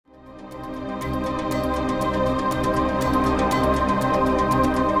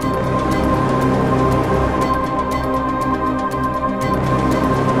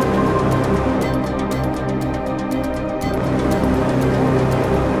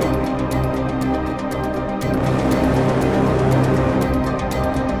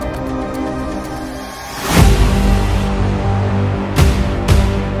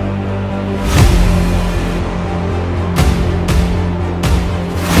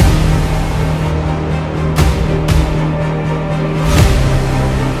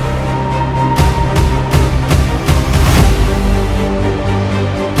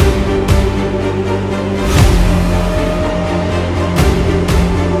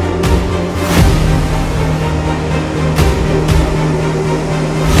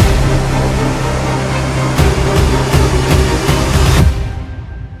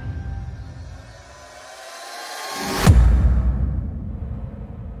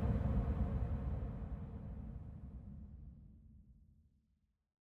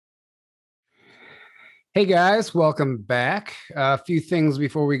Hey guys, welcome back. A few things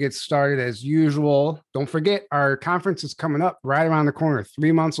before we get started. As usual, don't forget our conference is coming up right around the corner,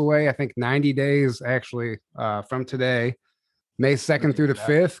 3 months away. I think 90 days actually from today, May 2nd through the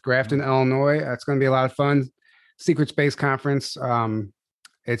 5th, Grafton, Illinois. It's going to be a lot of fun. Secret Space Conference.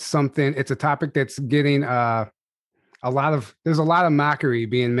 It's a topic that's getting there's a lot of mockery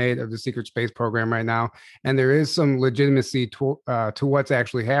being made of the secret space program right now, and there is some legitimacy to what's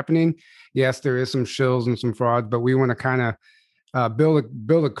actually happening. Yes, there is some shills and some frauds, but we want to kind of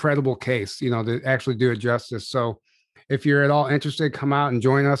build a credible case, to actually do it justice. So if you're at all interested, come out and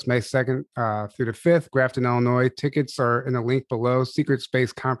join us May 2nd through the 5th, Grafton, Illinois. Tickets are in the link below,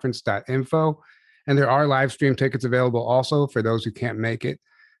 secretspaceconference.info. And there are live stream tickets available also for those who can't make it.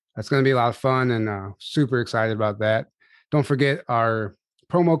 That's going to be a lot of fun, and super excited about that. Don't forget our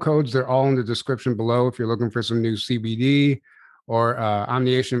promo codes. They're all in the description below if you're looking for some new CBD or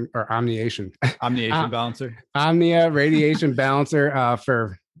Omniation Balancer. Omnia Radiation Balancer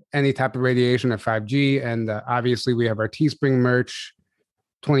for any type of radiation or 5G. And obviously we have our Teespring merch,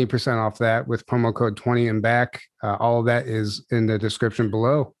 20% off that with promo code 20 and back. All of that is in the description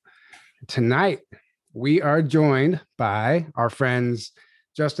below. Tonight, we are joined by our friends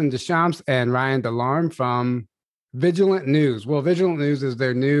Justin Deschamps and Ryan Delarme from Vigilant News. Well, Vigilant News is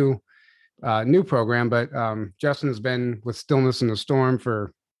their new program, but Justin has been with Stillness in the Storm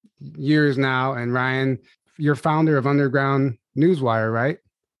for years now, and Ryan, you're founder of Underground Newswire, right?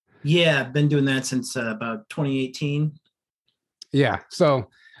 Yeah, I've been doing that since about 2018. Yeah, so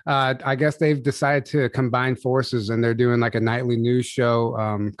I guess they've decided to combine forces, and they're doing like a nightly news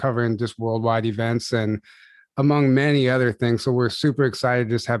show covering just worldwide events and among many other things. So we're super excited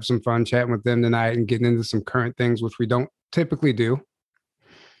to just have some fun chatting with them tonight and getting into some current things, which we don't typically do.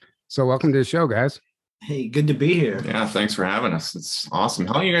 So welcome to the show, guys. Hey, good to be here. Yeah, thanks for having us. It's awesome.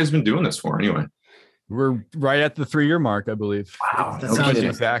 How long have you guys been doing this for anyway? We're right at the 3-year mark, I believe. Wow. That sounds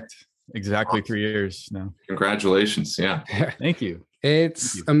exactly 3 years now. Congratulations. Yeah. Thank you.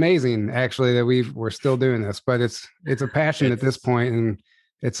 It's amazing actually that we're still doing this, but it's a passion at this point, and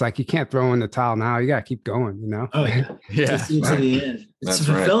it's like you can't throw in the towel now. You got to keep going, Oh, yeah. Yeah. To the end. It's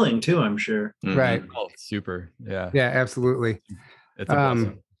fulfilling too, I'm sure. Mm-hmm. Right. Oh, super. Yeah. Yeah, absolutely. It's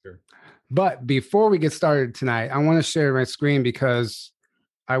awesome. Sure. But before we get started tonight, I want to share my screen because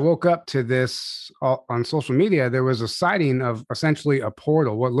I woke up to this on social media. There was a sighting of essentially a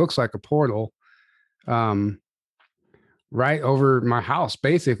portal, what looks like a portal, right over my house.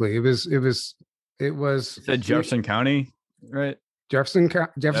 Basically, it was. It's at Jefferson County, right? Jefferson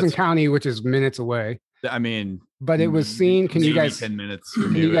County, which is minutes away. I mean, but it was seen. Can you guys 10 minutes?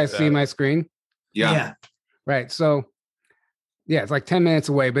 Can you guys see my screen? Yeah. Right. So, yeah, it's like 10 minutes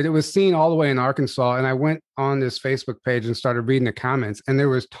away, but it was seen all the way in Arkansas. And I went on this Facebook page and started reading the comments, and there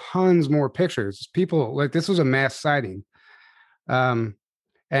was tons more pictures. People like this was a mass sighting. And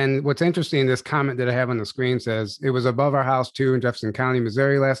what's interesting, this comment that I have on the screen says, it was above our house too in Jefferson County,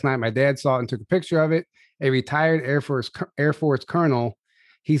 Missouri last night. My dad saw it and took a picture of it. A retired Air Force colonel.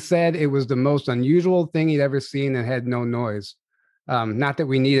 He said it was the most unusual thing he'd ever seen and had no noise. Not that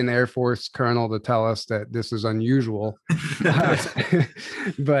we need an Air Force colonel to tell us that this is unusual,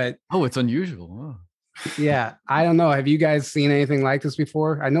 but it's unusual. Oh. Yeah, I don't know. Have you guys seen anything like this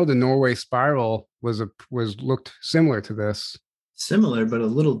before? I know the Norway spiral was looked similar to this. Similar, but a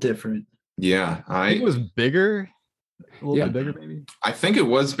little different. Yeah, I think it was bigger. A little bit bigger, maybe. I think it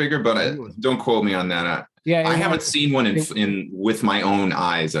was bigger, but don't quote me on that. I haven't seen one in with my own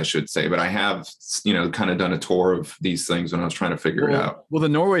eyes, I should say, but I have, kind of done a tour of these things when I was trying to figure it out. Well, the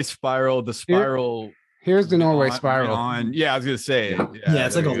Norway spiral, here's the Norway spiral. Yeah, I was gonna say. Yeah,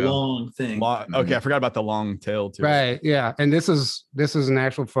 it's like a long thing. Okay, I forgot about the long tail too. Right. Yeah, and this is an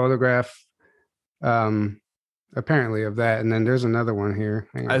actual photograph, apparently, of that. And then there's another one here.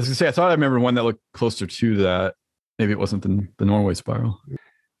 I was gonna say, I thought I remember one that looked closer to that. Maybe it wasn't the Norway spiral.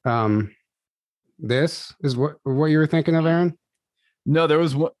 This is what you were thinking of, Aaron? No, there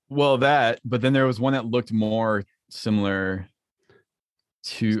was but then there was one that looked more similar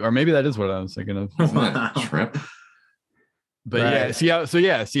to, or maybe that is what I was thinking of. Trip. But right. See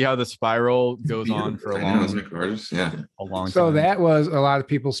how the spiral goes on for a long time. So that was a lot of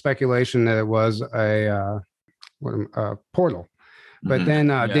people's speculation that it was a portal. But then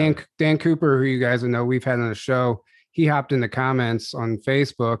Dan Cooper, who you guys know we've had on the show, he hopped in the comments on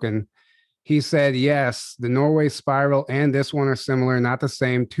Facebook and he said, yes, the Norway spiral and this one are similar, not the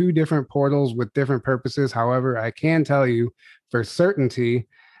same, two different portals with different purposes. However, I can tell you for certainty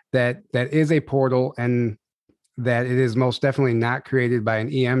that is a portal and that it is most definitely not created by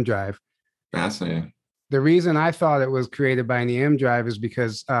an EM drive. Fascinating. The reason I thought it was created by an EM drive is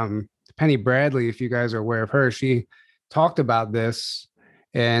because Penny Bradley, if you guys are aware of her, she talked about this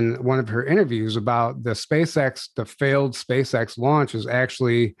in one of her interviews about the failed SpaceX launch is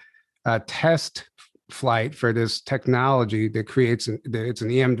actually a test flight for this technology that it's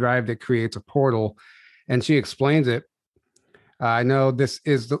an EM drive that creates a portal. And she explains it. I know this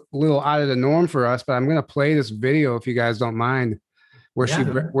is a little out of the norm for us, but I'm going to play this video if you guys don't mind, where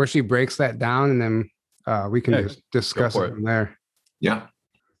she breaks that down, and then we can just discuss it from there. Yeah.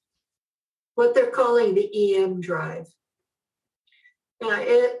 What they're calling the EM drive.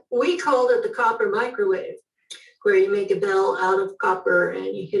 We called it the copper microwave, where you make a bell out of copper and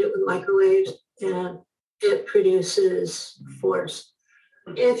you hit it with microwaves and it produces force.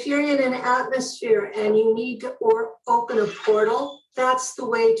 If you're in an atmosphere and you need to open a portal, that's the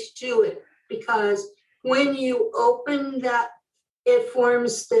way to do it. Because when you open that, it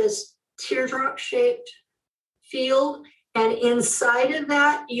forms this teardrop-shaped field. And inside of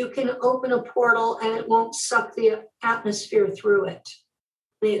that, you can open a portal and it won't suck the atmosphere through it.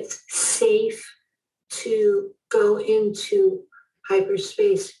 It's safe to go into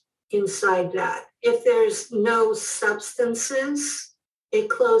hyperspace inside that. If there's no substances, it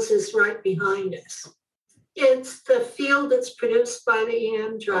closes right behind us. It's the field that's produced by the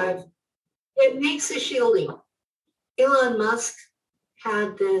EM drive. It makes a shielding. Elon Musk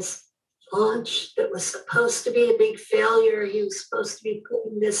had this launch that was supposed to be a big failure. He was supposed to be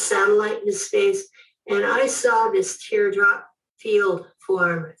putting this satellite into space. And I saw this teardrop field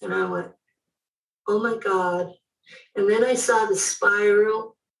form and I went, oh my God. And then I saw the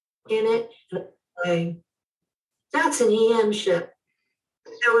spiral in it. And that's an EM ship.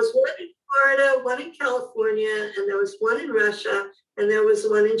 There was one in Florida, one in California, and there was one in Russia, and there was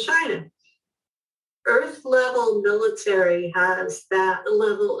one in China. Earth level military has that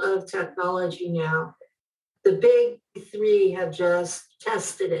level of technology now. The big three have just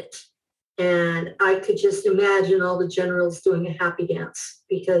tested it. And I could just imagine all the generals doing a happy dance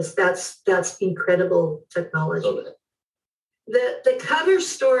because that's incredible technology. The cover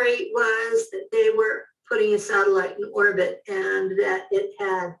story was that they were putting a satellite in orbit and that it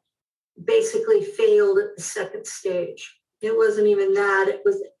had basically failed at the second stage. It wasn't even that, it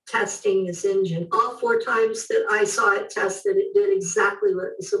was testing this engine. All 4 times that I saw it tested, it did exactly what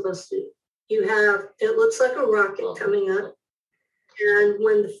it was supposed to do. It looks like a rocket coming up.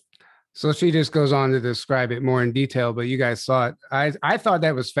 And so she just goes on to describe it more in detail, but you guys saw it. I thought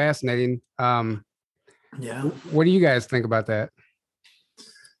that was fascinating. Yeah. What do you guys think about that?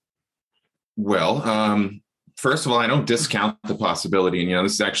 Well, first of all, I don't discount the possibility. And,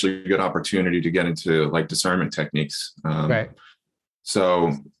 this is actually a good opportunity to get into like discernment techniques. Right.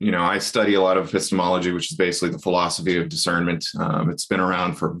 So, I study a lot of epistemology, which is basically the philosophy of discernment. It's been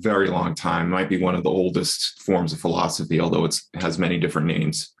around for a very long time. It might be one of the oldest forms of philosophy, although it has many different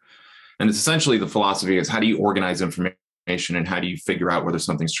names. And it's essentially the philosophy is how do you organize information and how do you figure out whether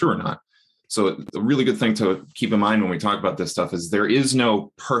something's true or not? So a really good thing to keep in mind when we talk about this stuff is there is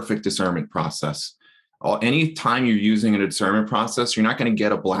no perfect discernment process. Any time you're using a discernment process, you're not going to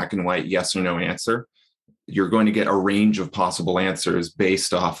get a black and white yes or no answer. You're going to get a range of possible answers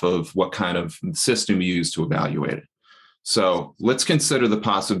based off of what kind of system you use to evaluate it. So let's consider the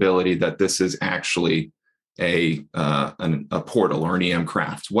possibility that this is actually a portal or an EM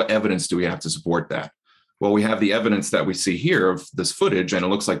craft. What evidence do we have to support that? Well, we have the evidence that we see here of this footage, and it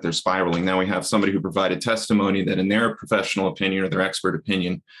looks like they're spiraling. Now we have somebody who provided testimony that in their professional opinion or their expert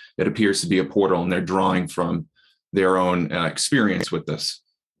opinion, it appears to be a portal, and they're drawing from their own experience with this.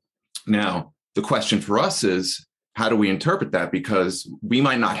 Now, the question for us is, how do we interpret that? Because we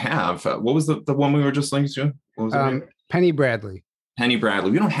might not have, what was the one we were just linked to? What was it? Penny Bradley. Penny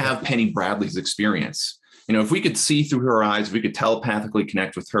Bradley. We don't have Penny Bradley's experience. If we could see through her eyes, if we could telepathically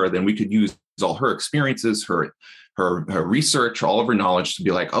connect with her, then we could use all her experiences, her research, all of her knowledge to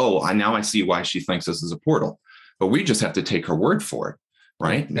be like, oh, now I see why she thinks this is a portal. But we just have to take her word for it,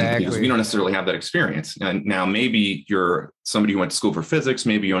 right? Exactly. Because we don't necessarily have that experience. And now maybe you're somebody who went to school for physics,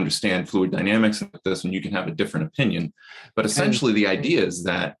 maybe you understand fluid dynamics like this, and you can have a different opinion. But essentially, the idea is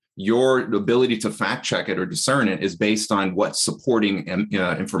that your ability to fact check it or discern it is based on what supporting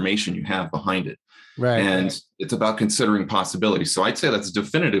information you have behind it. Right. And it's about considering possibilities. So I'd say that's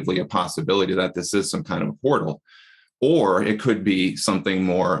definitively a possibility that this is some kind of a portal, or it could be something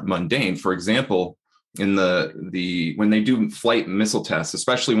more mundane. For example, in when they do flight missile tests,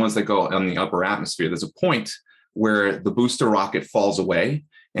 especially ones that go on the upper atmosphere, there's a point where the booster rocket falls away.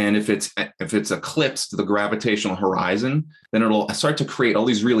 And if it's eclipsed the gravitational horizon, then it'll start to create all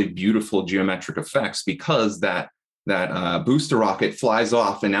these really beautiful geometric effects because that booster rocket flies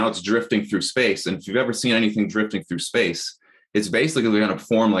off and now it's drifting through space. And if you've ever seen anything drifting through space, it's basically going to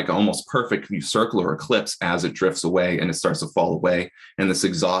form like almost perfect circular eclipse as it drifts away and it starts to fall away. And this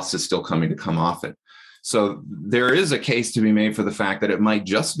exhaust is still coming to come off it. So there is a case to be made for the fact that it might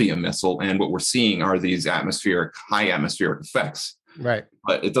just be a missile. And what we're seeing are these high atmospheric effects. Right.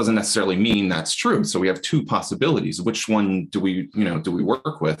 But it doesn't necessarily mean that's true. So we have two possibilities. Which one do we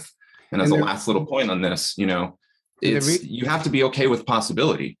work with? And as a last little point on this, you have to be okay with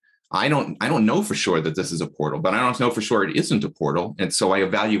possibility. I don't know for sure that this is a portal, but I don't know for sure it isn't a portal. And so I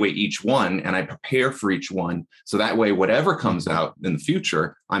evaluate each one and I prepare for each one. So that way, whatever comes out in the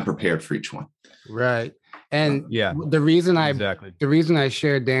future, I'm prepared for each one. Right. And Yeah, the reason exactly. the reason I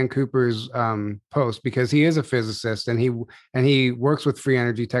shared Dan Cooper's post, because he is a physicist and he works with free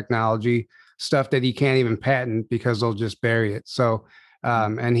energy technology, stuff that he can't even patent because they'll just bury it. So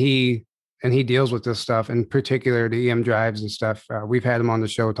and he deals with this stuff, in particular the EM drives and stuff. We've had him on the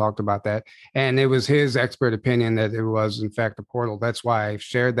show, talked about that. And it was his expert opinion that it was in fact a portal. That's why I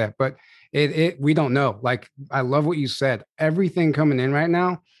shared that. But we don't know. Like, I love what you said. Everything coming in right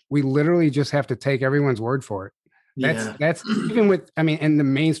now, we literally just have to take everyone's word for it. That's even with, in the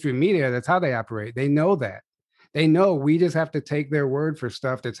mainstream media, that's how they operate. They know that. They know we just have to take their word for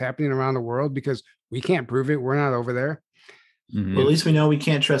stuff that's happening around the world because we can't prove it. We're not over there. Mhm. Well, at least we know we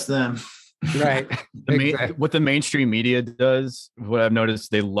can't trust them. Right. What the mainstream media does, what I've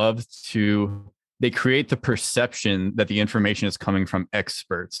noticed, they create the perception that the information is coming from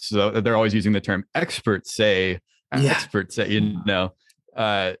experts. So they're always using the term experts say, experts say,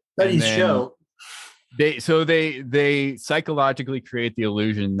 Studies show. They psychologically create the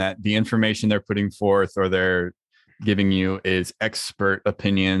illusion that the information they're putting forth or they're giving you is expert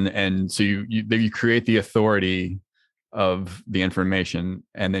opinion. And so you create the authority of the information,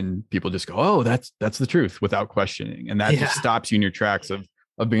 and then people just go, oh, that's the truth, without questioning, and that just stops you in your tracks of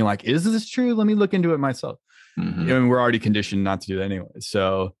being like, is this true? Let me look into it myself. Mm-hmm. We're already conditioned not to do that anyway.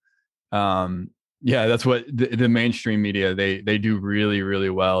 So that's what the mainstream media they do really, really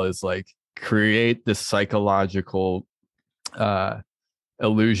well, is like create this psychological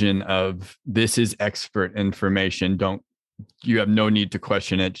illusion of this is expert information. You have no need to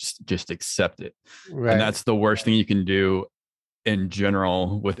question it. Just accept it. Right. And that's the worst thing you can do in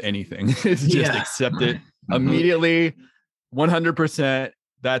general with anything is just accept it immediately. 100%.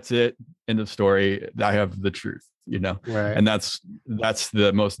 That's it. End of story. I have the truth, right. And that's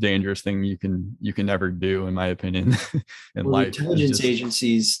the most dangerous thing you can ever do, in my opinion, in life. Intelligence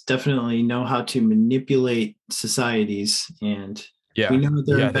agencies definitely know how to manipulate societies, and we know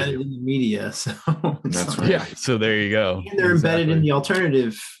they're embedded in the media. So that's right. Yeah. So there you go. And they're embedded in the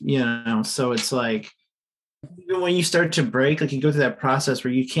alternative, so it's like, even when you start to break, like you go through that process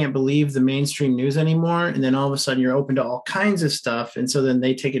where you can't believe the mainstream news anymore. And then all of a sudden you're open to all kinds of stuff. And so then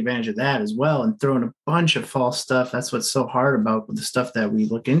they take advantage of that as well and throw in a bunch of false stuff. That's what's so hard about the stuff that we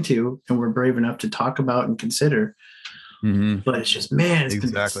look into and we're brave enough to talk about and consider. Mm-hmm. But it's just,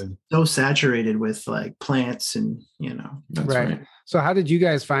 it's been so saturated with like plants and, That's right. So how did you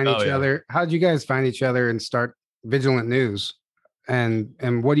guys find each other? How did you guys find each other and start Vigilant News?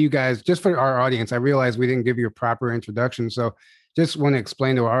 And what do you guys, just for our audience, I realize we didn't give you a proper introduction. So just want to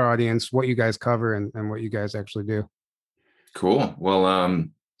explain to our audience what you guys cover and what you guys actually do. Cool. Well,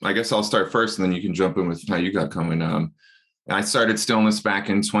 I guess I'll start first and then you can jump in with how you got coming. I started Stillness back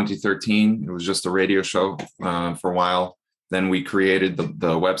in 2013. It was just a radio show for a while. Then we created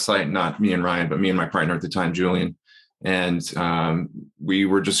the website, not me and Ryan, but me and my partner at the time, Julian. And we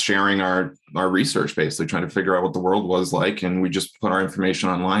were just sharing our research, basically trying to figure out what the world was like. And we just put our information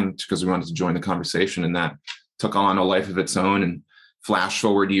online because we wanted to join the conversation. And that took on a life of its own. And flash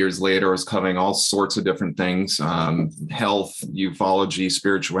forward years later, I was covering all sorts of different things, health, ufology,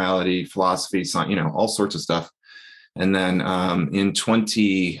 spirituality, philosophy, all sorts of stuff. And then in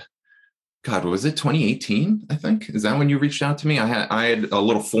 2018, I think? Is that when you reached out to me? I had a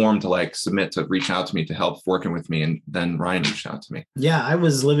little form to submit to reach out to me to help working with me. And then Ryan reached out to me. Yeah, I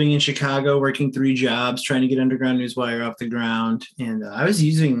was living in Chicago, working 3 jobs, trying to get Underground Newswire off the ground. And I was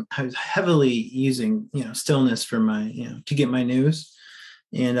heavily using, Stillness for my, to get my news.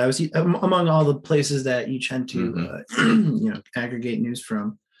 And I was among all the places that you tend to, aggregate news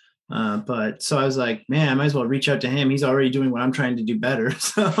from. But so I was like, man, I might as well reach out to him. He's already doing what I'm trying to do better.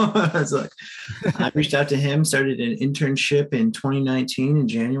 So I was like, I reached out to him, started an internship in 2019 in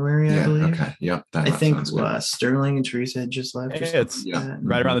January, I believe. Okay. Yep. I think Sterling and Teresa had just left. It's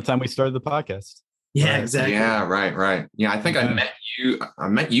right around the time we started the podcast. Yeah, exactly. Yeah, right. Yeah, I think I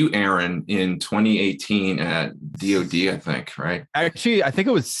met you, Aaron, in 2018 at DOD, I think, right? Actually, I think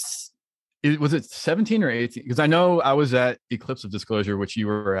it was 17 or 18? Because I know I was at Eclipse of Disclosure, which you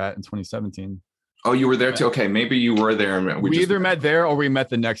were at in 2017. Oh, you were there too. Okay, maybe you were there. And we either met there or we met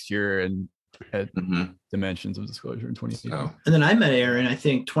the next year and at Dimensions of Disclosure in 2018. And then I met Aaron, I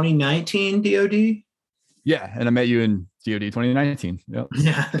think 2019 DoD. Yeah, and I met you in DoD 2019. Yep.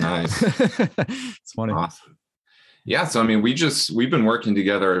 Yeah, nice. It's funny. Awesome. Yeah, so I mean, we've been working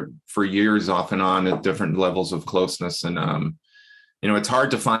together for years, off and on, at different levels of closeness, and it's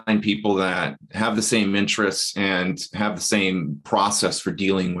hard to find people that have the same interests and have the same process for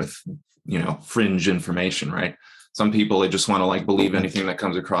dealing with fringe information, right? Some people, they just want to like believe anything that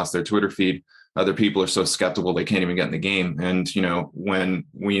comes across their Twitter feed. Other people are so skeptical they can't even get in the game. And when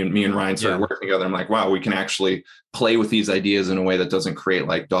me and Ryan started working together, I'm like, wow, we can actually play with these ideas in a way that doesn't create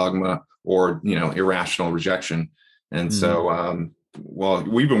like dogma or irrational rejection. And so,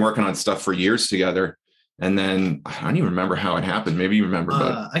 we've been working on stuff for years together. And then I don't even remember how it happened. Maybe you remember,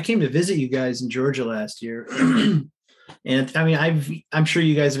 but I came to visit you guys in Georgia last year. And I mean, I'm sure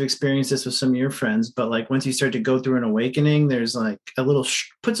you guys have experienced this with some of your friends, but like once you start to go through an awakening, there's like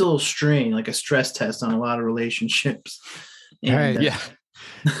puts a little strain, like a stress test on a lot of relationships. And, yeah.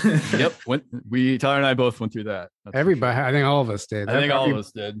 Yep. Tyler and I both went through that. Everybody, sure. I think all of us did. I think all of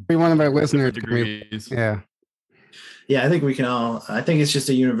us did. Every one of our listeners. Yeah. Yeah, I think I think it's just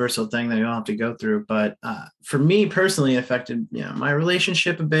a universal thing that we all have to go through. But for me personally, it affected my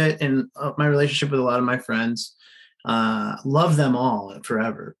relationship a bit and my relationship with a lot of my friends. Love them all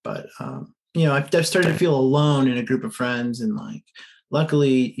forever. But, I've started to feel alone in a group of friends. And like,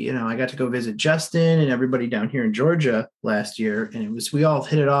 luckily, I got to go visit Justin and everybody down here in Georgia last year. And we all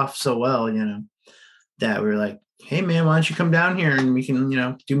hit it off so well, that we were like, hey man, why don't you come down here and we can,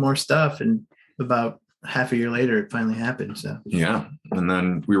 do more stuff. And about half a year later, it finally happened. So yeah. And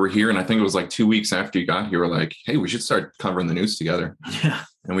then we were here, and I think it was like 2 weeks after you got here, we're like, hey, we should start covering the news together. Yeah.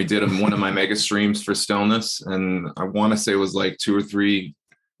 And we did one of my mega streams for Stillness. And I want to say it was like 2 or 3,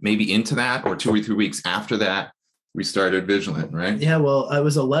 maybe into that, or 2 or 3 weeks after that, we started Vigilant, right? Yeah. Well, it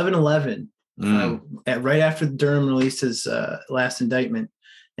was 11/11, right after Durham released his last indictment.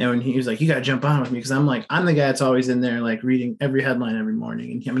 And when he was like, you got to jump on with me, because I'm the guy that's always in there, like reading every headline every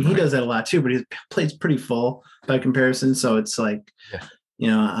morning. And I mean, he does that a lot too, but his plate's pretty full by comparison. So it's like,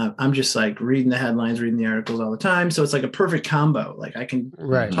 I'm just like reading the headlines, reading the articles all the time. So it's like a perfect combo. Like I can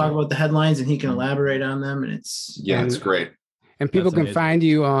talk about the headlines and he can elaborate on them. And it's great. And people can find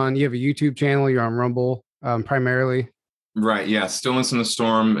you you have a YouTube channel, you're on Rumble primarily. Right. Yeah. Stillness in the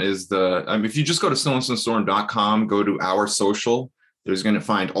Storm is if you just go to stillnessinthestorm.com, go to our social, there's going to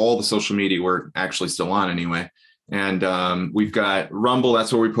find all the social media we're actually still on anyway. And we've got Rumble.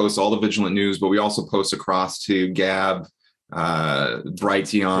 That's where we post all the Vigilant news, but we also post across to Gab,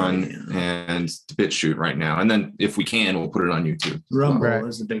 Brighteon, and BitChute right now. And then if we can, we'll put it on YouTube. Rumble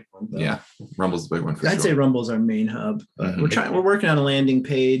is the big one, though. Yeah. Rumble's the big one. I'd say Rumble's our main hub, but we're working on a landing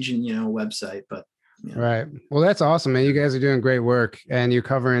page and, website, but. Yeah. Right. Well, that's awesome, man. You guys are doing great work, and you're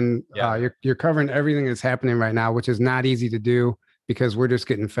covering, you're covering everything that's happening right now, which is not easy to do, because we're just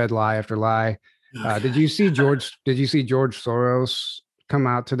getting fed lie after lie. Did you see George Soros come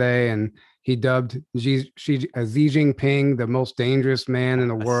out today, and he dubbed Xi Jinping the most dangerous man in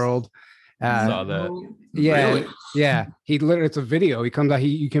the world? Saw that. Yeah. Really? Yeah. It's a video. He comes out,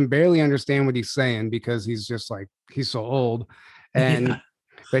 you can barely understand what he's saying because he's just like, he's so old. And,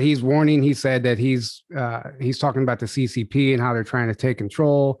 but he's warning, he said that he's talking about the CCP and how they're trying to take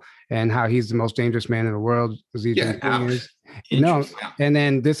control and how he's the most dangerous man in the world. Xi Jinping is. No, and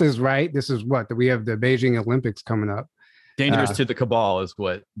then this is what we have the Beijing Olympics coming up. Dangerous to the cabal is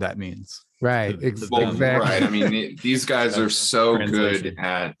what that means. Right. Exactly. Right. I mean, these guys are so good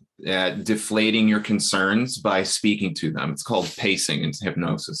at deflating your concerns by speaking to them. It's called pacing and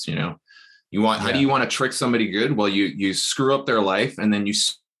hypnosis. How do you want to trick somebody good? Well, you screw up their life, and then you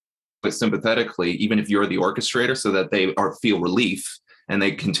sympathetically, even if you're the orchestrator, so that they feel relief and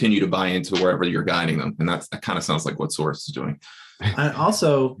they continue to buy into wherever you're guiding them. And that kind of sounds like what Soros is doing.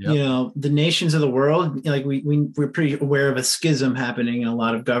 Also, the nations of the world, like we're pretty aware of a schism happening in a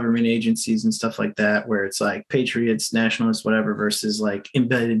lot of government agencies and stuff like that, where it's like patriots, nationalists, whatever, versus like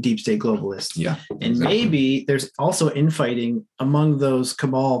embedded deep state globalists. Yeah. And maybe there's also infighting among those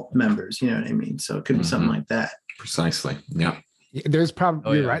cabal members, you know what I mean? So it could be something like that. Precisely. Yeah. There's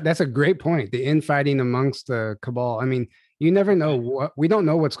probably, you're right. That's a great point. The infighting amongst the cabal. I mean, you never know we don't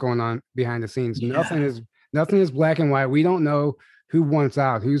know what's going on behind the scenes. Yeah. Nothing is black and white. We don't know who wants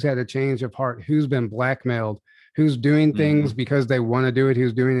out, who's had a change of heart, who's been blackmailed, who's doing things because they want to do it,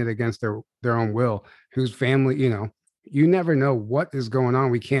 who's doing it against their own will, whose family, you never know what is going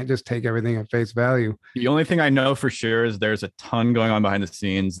on. We can't just take everything at face value. The only thing I know for sure is there's a ton going on behind the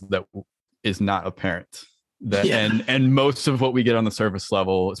scenes that is not apparent. And most of what we get on the surface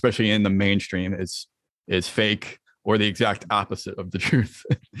level, especially in the mainstream, is fake or the exact opposite of the truth.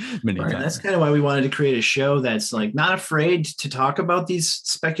 Many times. That's kind of why we wanted to create a show that's like not afraid to talk about these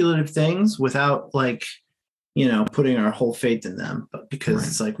speculative things without like, putting our whole faith in them, but because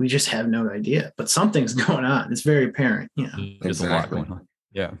it's like we just have no idea, but something's going on. It's very apparent. There's a lot going on.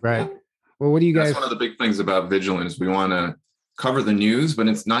 Yeah. Right. Well, what do you guys? That's one of the big things about Vigilant is we want to cover the news, but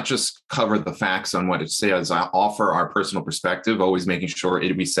it's not just cover the facts on what it says. I offer our personal perspective, always making sure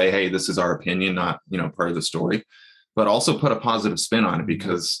we say, hey, this is our opinion, not, part of the story, but also put a positive spin on it,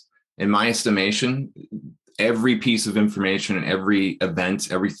 because in my estimation, every piece of information and every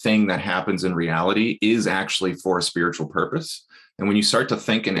event, everything that happens in reality is actually for a spiritual purpose. And when you start to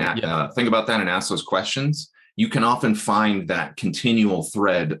think think about that and ask those questions, you can often find that continual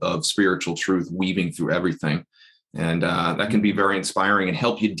thread of spiritual truth weaving through everything. And that can be very inspiring and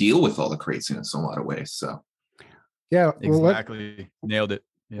help you deal with all the craziness in a lot of ways. So, yeah, exactly. Nailed it.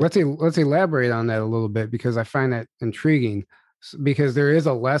 Yeah. Let's elaborate on that a little bit, because I find that intriguing, because there is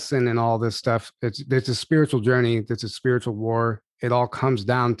a lesson in all this stuff. It's a spiritual journey. It's a spiritual war. It all comes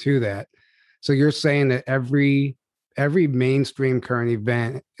down to that. So you're saying that every mainstream current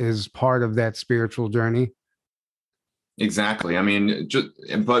event is part of that spiritual journey? Exactly. I mean,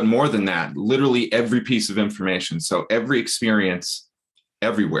 but more than that, literally every piece of information. So every experience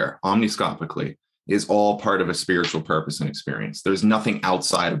everywhere, omniscopically, is all part of a spiritual purpose and experience. There's nothing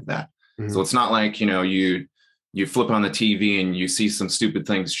outside of that. Mm-hmm. So it's not like, you flip on the TV and you see some stupid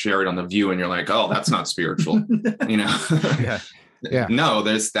things shared on The View and you're like, oh, that's not spiritual, Yeah. No,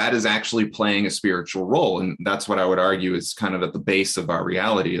 that is actually playing a spiritual role. And that's what I would argue is kind of at the base of our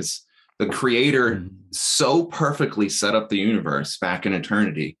reality. Is the creator so perfectly set up the universe back in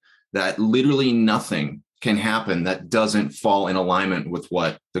eternity that literally nothing can happen that doesn't fall in alignment with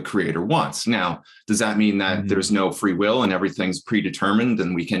what the creator wants. Now, does that mean that there's no free will and everything's predetermined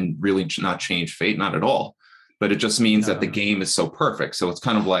and we can really not change fate? Not at all. But it just means that the game is so perfect. So it's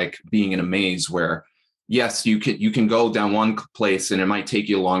kind of like being in a maze where, yes, you can go down one place and it might take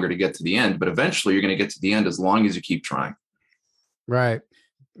you longer to get to the end, but eventually you're going to get to the end as long as you keep trying. Right.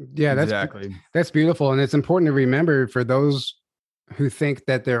 Yeah, that's beautiful. And it's important to remember for those who think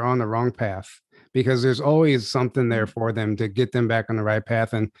that they're on the wrong path, because there's always something there for them to get them back on the right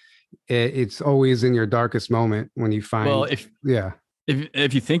path. And it's always in your darkest moment when you find,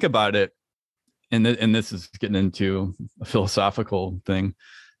 if you think about it, and this is getting into a philosophical thing,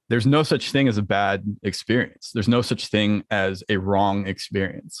 there's no such thing as a bad experience. There's no such thing as a wrong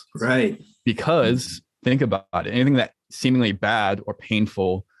experience. Right. Because think about it. Anything that seemingly bad or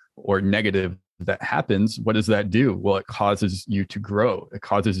painful or negative that happens, what does that do? Well, it causes you to grow. It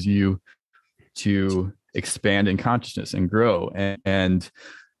causes you to expand in consciousness and grow and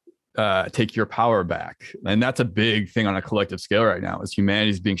take your power back. And that's a big thing on a collective scale right now, is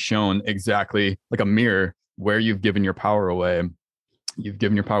humanity is being shown exactly like a mirror where you've given your power away. You've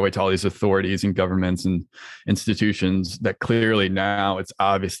given your power away to all these authorities and governments and institutions that clearly now it's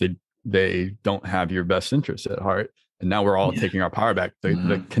obviously they don't have your best interests at heart. And now we're all taking our power back.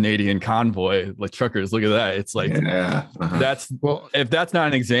 The Canadian convoy, like truckers, look at that. It's like, if that's not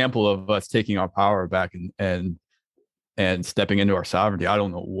an example of us taking our power back and stepping into our sovereignty, I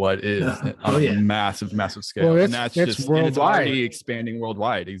don't know what is on a massive, massive scale. Well, and that's just worldwide. And it's already expanding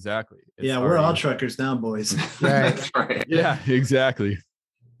worldwide. Exactly. We're all truckers now, boys. Right. Yeah, exactly.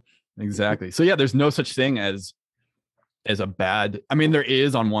 So yeah, there's no such thing as a bad. I mean, there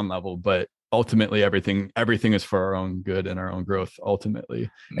is on one level, but ultimately everything is for our own good and our own growth ultimately.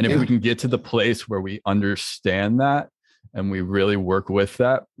 And if we can get to the place where we understand that and we really work with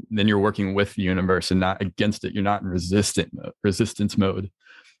that, then you're working with the universe and not against it. You're not in resistance mode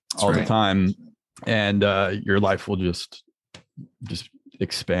all the time. And your life will just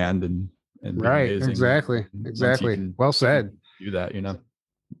expand and right. Exactly. Well said. Do that,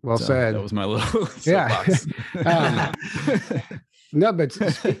 Well said. That was my little No, but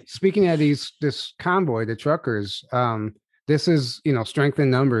speaking of this convoy, the truckers, this is, strength in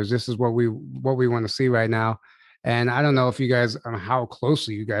numbers. This is what we want to see right now. And I don't know if you guys, how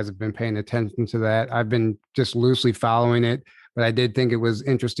closely you guys have been paying attention to that. I've been just loosely following it, but I did think it was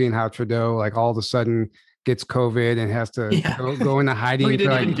interesting how Trudeau, like all of a sudden gets COVID and has to go into hiding. He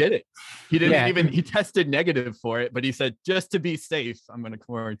didn't even get it. He didn't even, he tested negative for it, but he said, just to be safe, I'm going to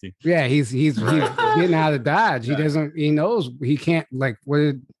quarantine. Yeah. He's getting out of Dodge. He knows he can't, like,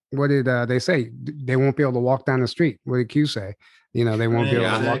 what did they say? They won't be able to walk down the street. What did Q say? They won't be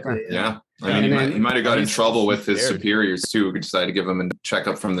able to walk down. Yeah. I mean, he might have got in trouble with his superiors too, who decided to give him a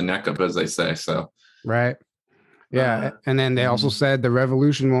checkup from the neck up, as they say. So, right. Yeah. And then they also said the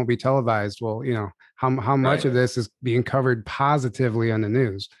revolution won't be televised. Well, how much of this is being covered positively on the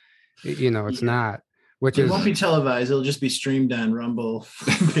news. It's not, which it won't be televised. It'll just be streamed on Rumble.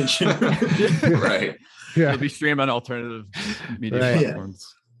 Right. Yeah. It'll be streamed on alternative media platforms.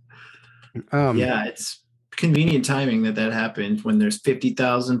 It's convenient timing that happened when there's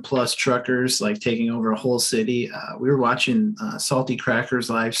 50,000 plus truckers like taking over a whole city. We were watching Salty Crackers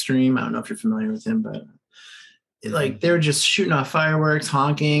live stream. I don't know if you're familiar with him, but they were just shooting off fireworks,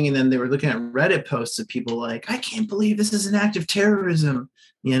 honking, and then they were looking at Reddit posts of people like, I can't believe this is an act of terrorism,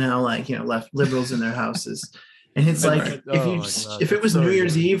 left liberals in their houses. And it's like, if it was New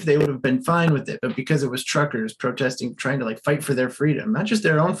Year's Eve, they would have been fine with it. But because it was truckers protesting, trying to fight for their freedom, not just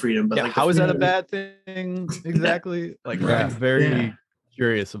their own freedom, but how is that a bad thing? Exactly. I'm very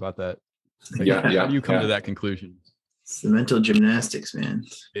curious about that. How do you come to that conclusion? It's the mental gymnastics, man.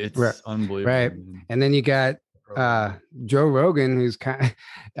 It's unbelievable. Right. And then you got Joe Rogan, who's kind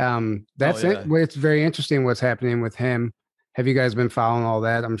of, it's very interesting what's happening with him. Have you guys been following all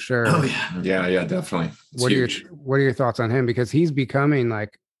that? I'm sure. Oh yeah, definitely. What are your thoughts on him? Because he's becoming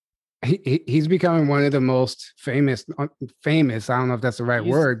he's becoming one of the most famous. I don't know if that's the right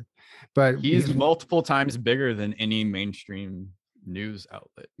word, but he's multiple times bigger than any mainstream news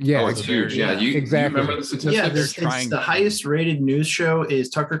outlet. Yeah, it's huge. Yeah, exactly. You remember the statistics? Yeah, it's the highest rated news show is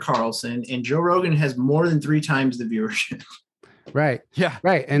Tucker Carlson, and Joe Rogan has more than 3 times the viewership. Right. Yeah.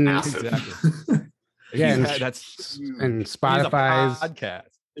 Right. And exactly. And Spotify's podcast.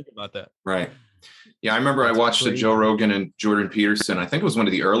 Think about that. Right. Yeah, I remember I watched the Joe Rogan and Jordan Peterson. I think it was one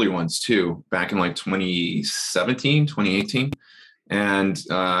of the early ones too, back in 2017, 2018. And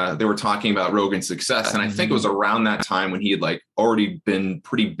they were talking about Rogan's success. And I think it was around that time when he had already been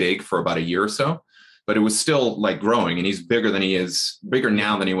pretty big for about a year or so, but it was still growing, and he's bigger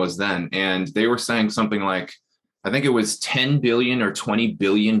now than he was then. And they were saying something like, I think it was 10 billion or 20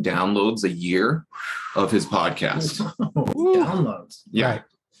 billion downloads a year of his podcast. Downloads. Yeah. Right.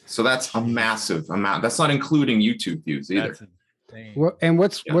 So that's a massive amount. That's not including YouTube views either. That's insane. Well, and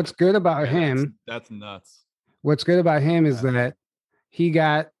what's good about him? That's nuts. What's good about him is that he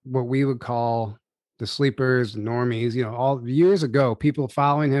got what we would call the sleepers, normies, all years ago, people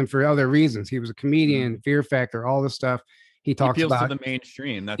following him for other reasons. He was a comedian, Fear Factor, all this stuff. He talks about to the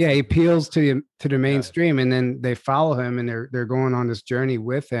mainstream. He appeals to the mainstream, and then they follow him, and they're going on this journey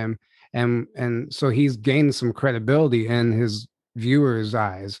with him, and so he's gained some credibility in his viewers'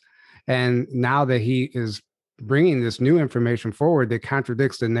 eyes. And now that he is bringing this new information forward that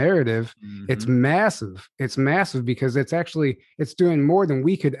contradicts the narrative, it's massive. It's massive because it's doing more than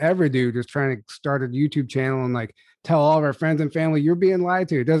we could ever do, just trying to start a YouTube channel and tell all of our friends and family you're being lied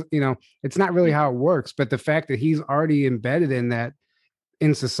to. It does, it's not really how it works. But the fact that he's already embedded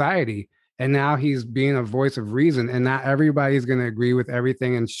in society, and now he's being a voice of reason, and not everybody's going to agree with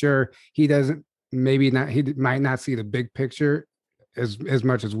everything. And sure, he might not see the big picture as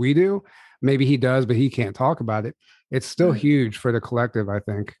much as we do. Maybe he does, but he can't talk about it. It's still huge for the collective, I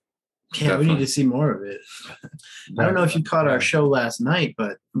think. Yeah, definitely. We need to see more of it. I don't know if you caught our show last night,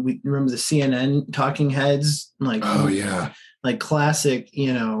 but we remember the CNN talking heads, classic,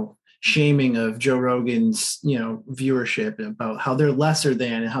 shaming of Joe Rogan's, viewership, about how they're lesser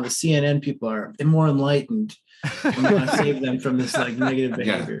than, and how the CNN people are more enlightened. We want to save them from this negative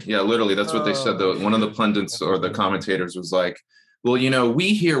behavior. Yeah, literally, that's what they said. Though one of the pundits or the commentators was like, well,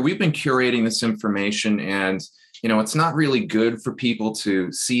 we've been curating this information, and it's not really good for people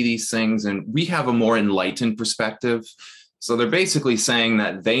to see these things, and we have a more enlightened perspective. So they're basically saying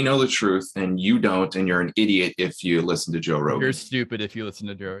that they know the truth and you don't, and you're an idiot if you listen to Joe Rogan. You're stupid if you listen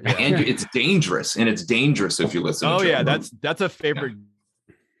to Joe. Yeah. And it's dangerous if you listen to Joe Rogan. That's a favorite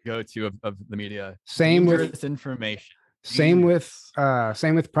go-to of the media. Same with information. Same with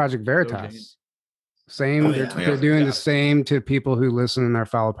Project Veritas. They're doing the same to people who listen and are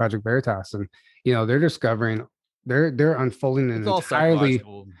follow Project Veritas, and they're discovering, they're unfolding an entirely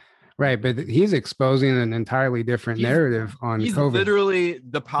right, but he's exposing an entirely different narrative on COVID. Literally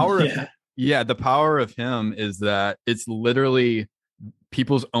the power of the power of him is that it's literally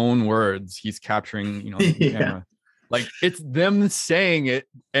people's own words he's capturing, on the camera. It's them saying it,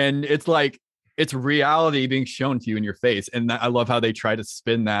 and it's reality being shown to you in your face. And I love how they try to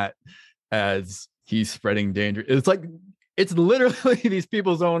spin that as he's spreading danger. It's literally these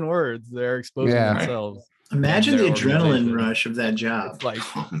people's own words. They're exposing themselves. Imagine the adrenaline rush of that job. It's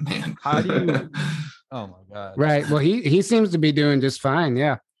oh man, how do you? Oh my god! Right. Well, he seems to be doing just fine.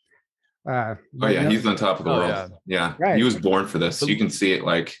 Yeah. He's on top of the world. Yeah. Right. He was born for this. You can see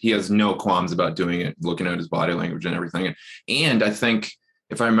it. He has no qualms about doing it. Looking at his body language and everything. And I think,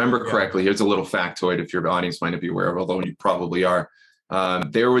 if I remember correctly, here's a little factoid if your audience might not be aware of, although you probably are.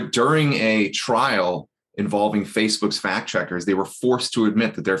 There were, during a trial involving Facebook's fact checkers, they were forced to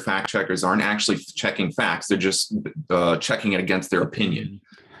admit that their fact checkers aren't actually checking facts. They're just checking it against their opinion.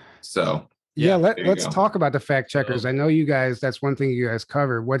 So yeah, let's talk about the fact checkers. I know you guys, that's one thing you guys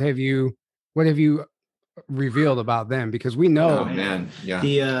cover. What have you revealed about them? Because we know, oh man, yeah,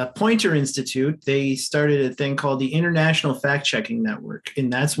 the Poynter Institute, they started a thing called the International Fact Checking Network,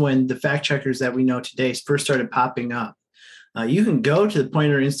 and that's when the fact checkers that we know today first started popping up. You can go to the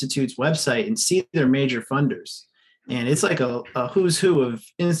Poynter Institute's website and see their major funders, and it's like a who's who of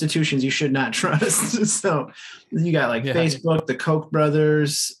institutions you should not trust. So you got like Facebook, the Koch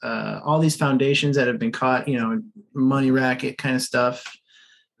brothers, all these foundations that have been caught, money racket kind of stuff.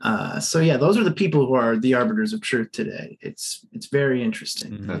 So yeah, those are the people who are the arbiters of truth today. It's very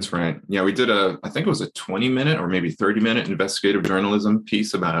interesting. That's right. Yeah, we did I think it was a 20-minute or maybe 30-minute investigative journalism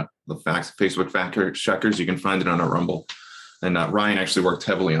piece about the Facebook fact checkers. You can find it on our Rumble. And Ryan actually worked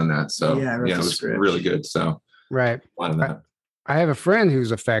heavily on that. So yeah, it was really good. So right. A lot of that. I have a friend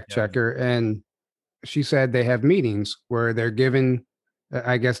who's a fact checker, and she said they have meetings where they're given,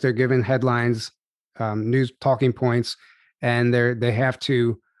 I guess they're given headlines, news talking points, and they have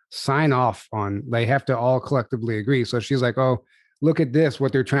to sign off on, they have to all collectively agree. So she's like, oh, look at this,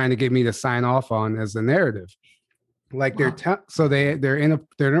 what they're trying to get me to sign off on as the narrative. Like so they're in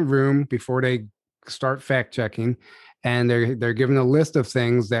a room before they start fact checking, and they're given a list of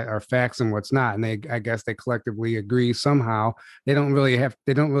things that are facts and what's not. And I guess they collectively agree somehow. They don't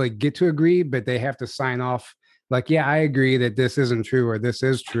really get to agree, but they have to sign off like, yeah, I agree that this isn't true or this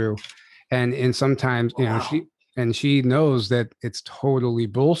is true. And sometimes, she knows that it's totally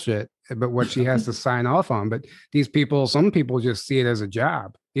bullshit, but what she has to sign off on. But some people just see it as a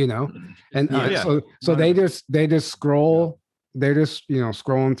job, and so they just scroll, they're just,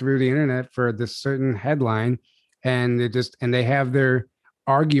 scrolling through the internet for this certain headline, and they have their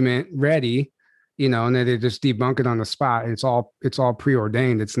argument ready, and then they just debunk it on the spot. It's all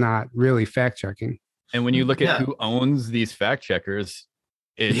preordained. It's not really fact checking. And when you look at who owns these fact checkers,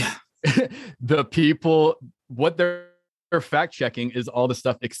 it's the people, what they're fact checking is all the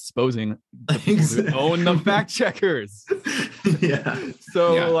stuff exposing the people who own the fact checkers.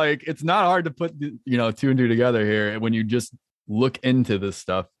 So like, it's not hard to put, two and two together here when you just look into this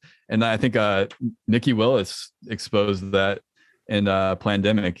stuff. And I think Nikki Willis exposed that in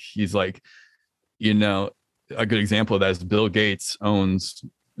Plandemic. He's like, a good example of that is Bill Gates owns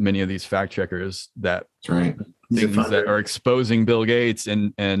many of these fact checkers that things that are exposing Bill Gates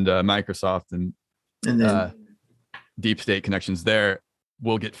and Microsoft and then deep state connections there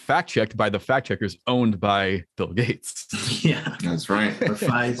will get fact checked by the fact checkers owned by Bill Gates. Yeah, that's right. Or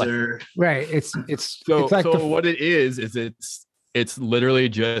Pfizer. Right. It's like what it is it's literally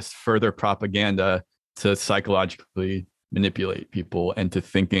just further propaganda to psychologically manipulate people into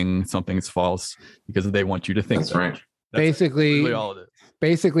thinking something's false because they want you to think that's right. That's basically really all it is.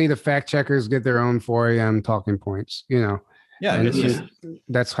 Basically, the fact checkers get their own 4 a.m. talking points,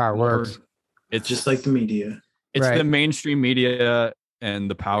 that's how it works. It's just like the media. It's the mainstream media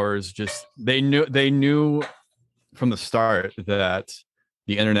and the powers they knew from the start that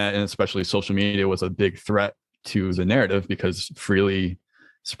the internet and especially social media was a big threat to the narrative, because freely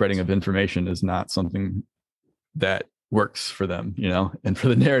spreading of information is not something that works for them, and for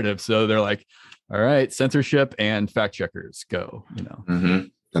the narrative. So they're like, all right, censorship and fact checkers go,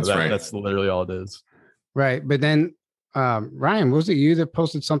 That's right. That's literally all it is. Right. But then, Ryan, was it you that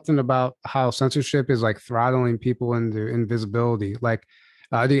posted something about how censorship is like throttling people into invisibility, like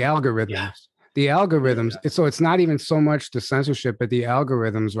the algorithms? The algorithms. So it's not even so much the censorship, but the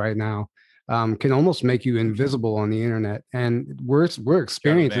algorithms right now can almost make you invisible on the internet, and we're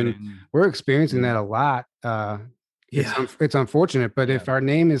experiencing that a lot. It's unfortunate, but if our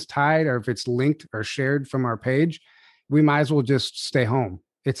name is tied or if it's linked or shared from our page, we might as well just stay home.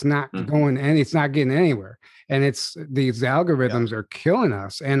 It's not going, and it's not getting anywhere. And these algorithms are killing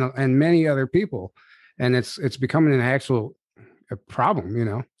us and many other people, and it's becoming an actual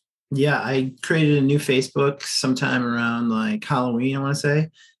problem. Yeah, I created a new Facebook sometime around like Halloween, I want to say,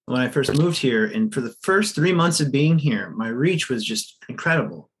 when I first moved here. And for the first 3 months of being here, my reach was just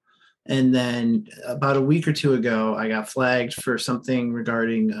incredible. And then about a week or two ago, I got flagged for something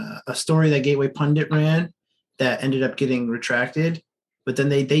regarding a story that Gateway Pundit ran that ended up getting retracted. But then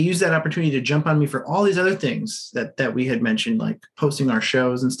they used that opportunity to jump on me for all these other things that we had mentioned, like posting our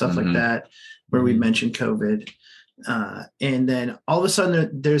shows and stuff like that, where we mentioned COVID. And then all of a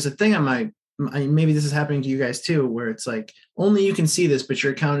sudden there's a thing on maybe this is happening to you guys too, where it's like, only you can see this, but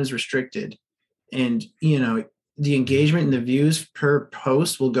your account is restricted. And, the engagement and the views per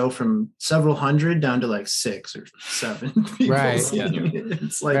post will go from several hundred down to like 6 or 7 people. Right. Seeing it.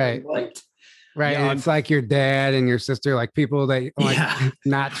 It's like, Right. what? Right. Yeah, It's like your dad and your sister, like people that like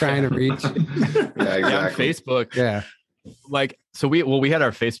not trying to reach. Yeah, exactly. on Facebook. Yeah. Like, so we had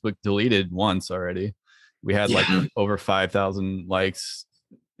our Facebook deleted once already. We had like over 5,000 likes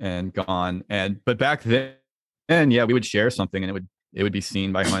and gone. But back then, yeah, we would share something and it would be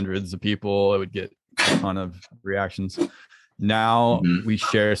seen by hundreds of people. It would get a ton of reactions. Now we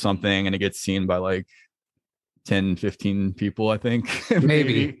share something and it gets seen by like 10, 15 people, I think.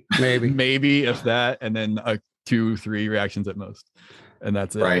 Maybe if that, and then 2, 3 reactions at most. And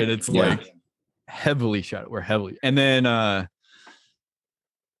that's it. Right. And it's like heavily shot. We're heavily. And then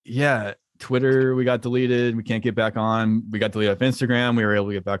Twitter, we got deleted. We can't get back on. We got deleted off Instagram. We were able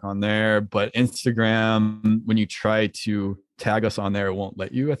to get back on there. But Instagram, when you try to tag us on there, it won't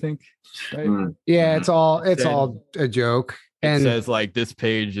let you, I think. Right? Yeah, it's all a joke. And it says like this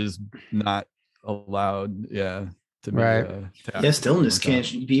page is not allowed. Yeah. To be, tagged. Stillness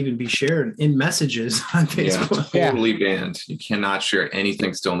can't even be shared in messages on Facebook. Yeah, totally banned. You cannot share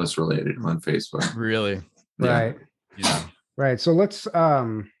anything stillness related on Facebook. Really? Right. Yeah. Right. So let's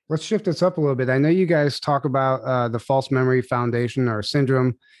shift this up a little bit. I know you guys talk about the False Memory Foundation or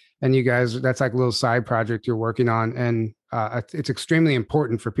syndrome, and you guys, that's like a little side project you're working on. And it's extremely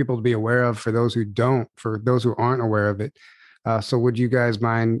important for people to be aware of, for those who aren't aware of it. So would you guys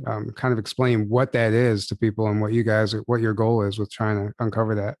mind kind of explain what that is to people and what your goal is with trying to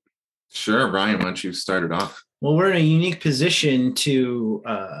uncover that? Sure. Brian, why don't you start it off? Well, we're in a unique position to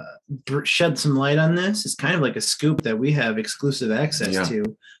shed some light on this. It's kind of like a scoop that we have exclusive access to.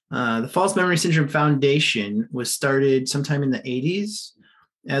 The False Memory Syndrome Foundation was started sometime in the 80s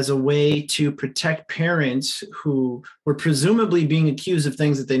as a way to protect parents who were presumably being accused of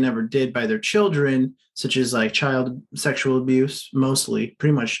things that they never did by their children, such as like child sexual abuse, mostly,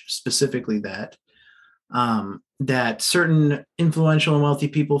 pretty much specifically that. That certain influential and wealthy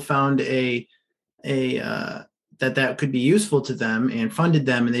people found that could be useful to them and funded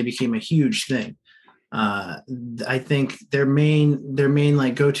them, and they became a huge thing. I think their main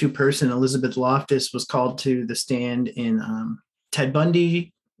like go-to person, Elizabeth Loftus, was called to the stand in Ted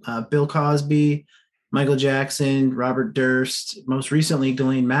Bundy, Bill Cosby, Michael Jackson, Robert Durst, most recently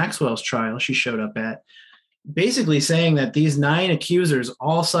Ghislaine Maxwell's trial she showed up at, basically saying that these 9 accusers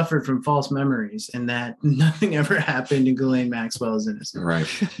all suffered from false memories and that nothing ever happened and Ghislaine Maxwell is innocent. Right.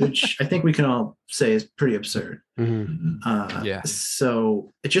 Which I think we can all say is pretty absurd.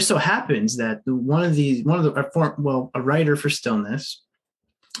 So it just so happens that a writer for Stillness,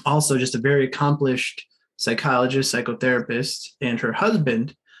 also just a very accomplished psychologist, psychotherapist, and her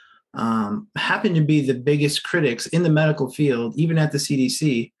husband happened to be the biggest critics in the medical field, even at the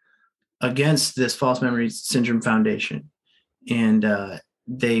CDC, against this False Memory Syndrome Foundation. And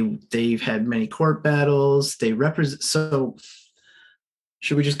they've had many court battles. They represent. So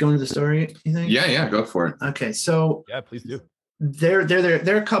should we just go into the story, you think? Yeah, go for it. Okay, so yeah, please do. They're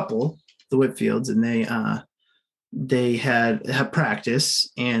a couple, the Whitfields, and they had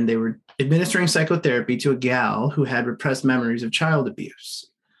practice, and they were administering psychotherapy to a gal who had repressed memories of child abuse.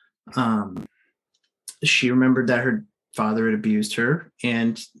 She remembered that her father had abused her,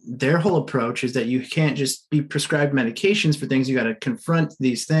 and their whole approach is that you can't just be prescribed medications for things. You got to confront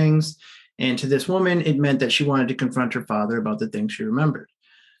these things. And to this woman, it meant that she wanted to confront her father about the things she remembered.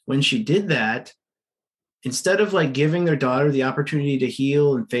 When she did that, instead of like giving their daughter the opportunity to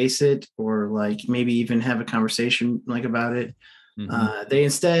heal and face it, or like maybe even have a conversation like about it, they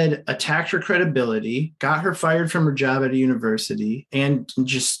instead attacked her credibility, got her fired from her job at a university, and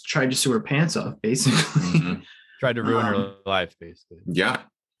just tried to sue her pants off, basically. Tried to ruin her life, basically. Yeah.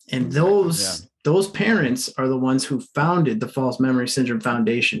 And those parents are the ones who founded the False Memory Syndrome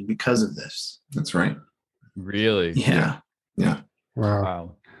Foundation because of this. That's right. Really? Yeah.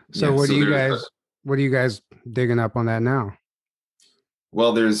 Wow. So what are you guys digging up on that now?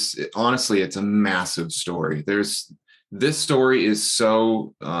 Well, honestly, it's a massive story. This story is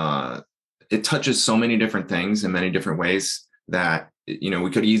so, it touches so many different things in many different ways that,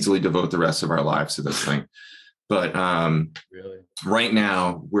 we could easily devote the rest of our lives to this thing. But really? Right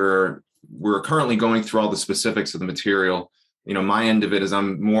now we're currently going through all the specifics of the material. My end of it is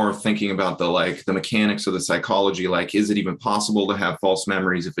I'm more thinking about the mechanics of the psychology. Like, is it even possible to have false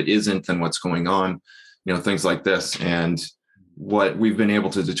memories? If it isn't, then what's going on? Things like this. And what we've been able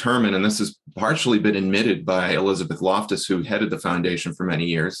to determine, and this has partially been admitted by Elizabeth Loftus, who headed the foundation for many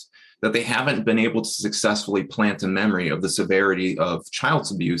years, that they haven't been able to successfully plant a memory of the severity of child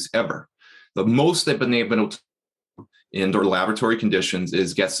abuse ever. The most they've been able to indoor laboratory conditions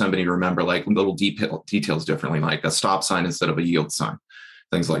is get somebody to remember like little details differently, like a stop sign instead of a yield sign,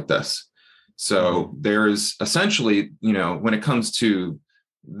 things like this. So there's essentially, when it comes to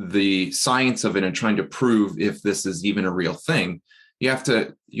the science of it and trying to prove if this is even a real thing, you have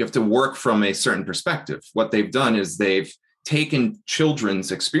to work from a certain perspective. What they've done is they've taken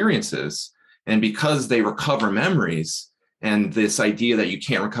children's experiences, and because they recover memories, and this idea that you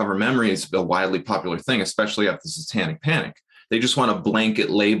can't recover memory is a widely popular thing, especially after the Satanic Panic. They just want to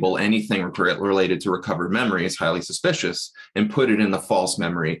blanket label anything related to recovered memory as highly suspicious and put it in the false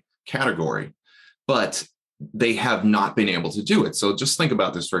memory category. But they have not been able to do it. So just think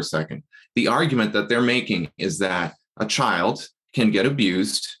about this for a second. The argument that they're making is that a child can get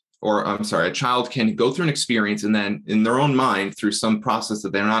abused, or a child can go through an experience and then in their own mind, through some process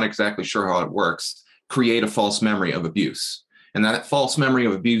that they're not exactly sure how it works, create a false memory of abuse. And that false memory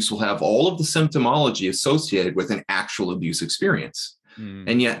of abuse will have all of the symptomology associated with an actual abuse experience.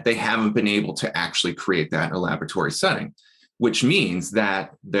 And yet they haven't been able to actually create that in a laboratory setting, which means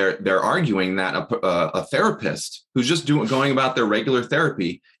that they're arguing that a therapist who's just going about their regular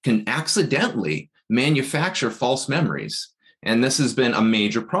therapy can accidentally manufacture false memories. And this has been a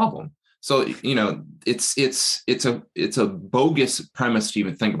major problem. So, it's a bogus premise to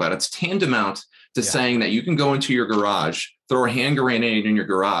even think about. It's tantamount to saying that you can go into your garage, throw a hand grenade in your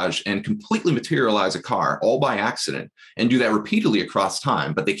garage, and completely materialize a car all by accident, and do that repeatedly across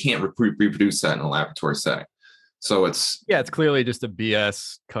time, but they can't reproduce that in a laboratory setting. So it's clearly just a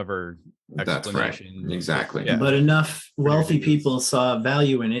BS cover explanation. That's right. Exactly. Yeah. But enough wealthy people saw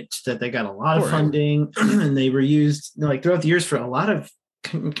value in it that they got a lot of funding, and they were used like throughout the years for a lot of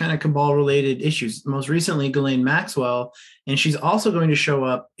kind of cabal related issues. Most recently, Ghislaine Maxwell, and she's also going to show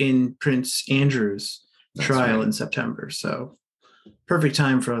up in Prince Andrew's trial in September. So perfect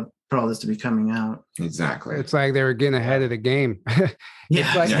time for all this to be coming out. Exactly. It's like they were getting ahead of the game.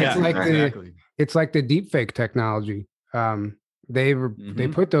 It's like the deepfake technology. They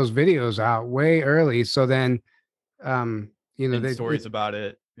put those videos out way early, so then stories about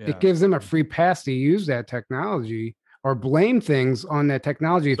it. Yeah. It gives them a free pass to use that technology or blame things on that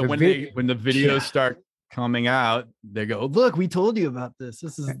technology. So when the videos start coming out, they go, "Look, we told you about this.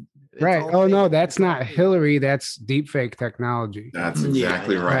 This is right." Oh no, that's not Hillary. That's deepfake technology. That's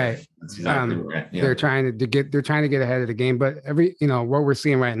exactly right. That's exactly right. Yeah. They're trying to get ahead of the game, but what we're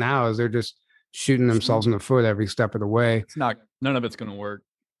seeing right now is they're just shooting themselves in the foot every step of the way. None of it's going to work.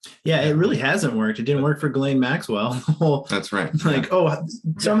 Yeah, it really hasn't worked. It didn't work for Ghislaine Maxwell. That's right.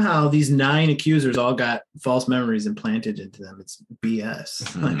 Somehow these 9 accusers all got false memories implanted into them. It's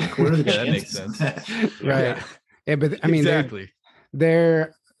BS. Like, what are the chances? That makes sense. Right. Yeah, but I mean, exactly.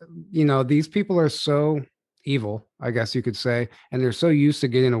 They're these people are so evil, I guess you could say, and they're so used to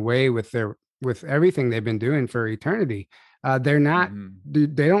getting away with everything they've been doing for eternity. They're not.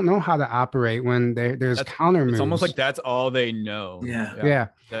 They don't know how to operate when there's counter moves. It's almost like that's all they know. Yeah.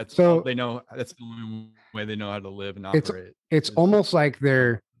 That's all they know. That's the only way they know how to live and operate. It's almost like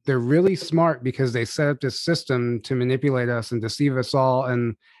they're really smart because they set up this system to manipulate us and deceive us all,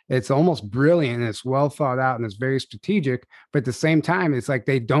 and it's almost brilliant and it's well thought out and it's very strategic. But at the same time, it's like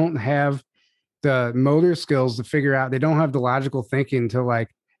they don't have the motor skills to figure out. They don't have the logical thinking to like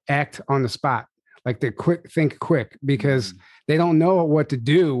act on the spot. Like they think quick because they don't know what to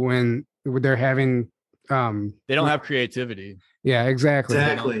do when they're having. They don't have creativity. Yeah, exactly.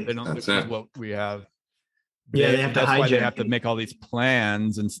 They don't. This is what we have. Yeah, they have to that's hijack. Why they have to make all these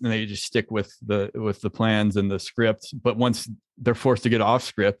plans, and they just stick with the plans and the script. But once they're forced to get off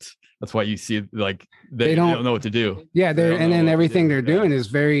script, that's why you see like they don't know what to do. Yeah, and then everything they're doing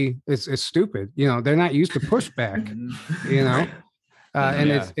is it's stupid. They're not used to pushback.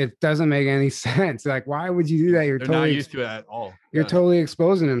 And it doesn't make any sense. Like, why would you do that? They're totally not used to it at all. You're totally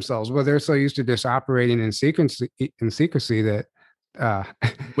exposing themselves. Well, they're so used to just operating in secrecy that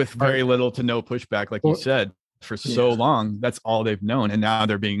with very little to no pushback, like you said, for so long. That's all they've known, and now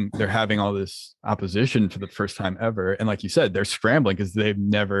they're having all this opposition for the first time ever. And like you said, they're scrambling because they've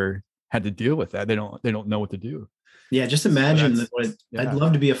never had to deal with that. They don't know what to do. Yeah, just imagine I'd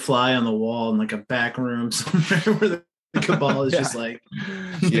love to be a fly on the wall in like a back room somewhere where the cabal is just like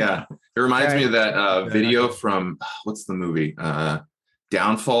it reminds me of that video from what's the movie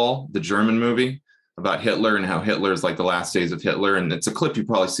Downfall, the German movie about Hitler and how Hitler is like the last days of Hitler, and it's a clip you've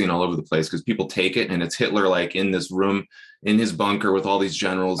probably seen all over the place because people take it and it's Hitler like in this room in his bunker with all these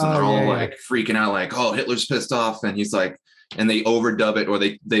generals and they're all like freaking out like, oh, Hitler's pissed off, and he's like, and they overdub it or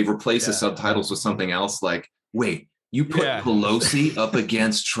they replace the subtitles with something else like, wait, you put Pelosi up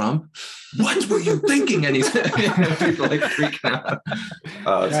against Trump? What were you thinking? And he's people like freaking out.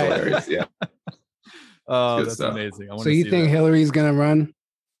 Oh, it's hilarious. Yeah. Oh, Good that's stuff. amazing. I want So to you see think that. Hillary's gonna run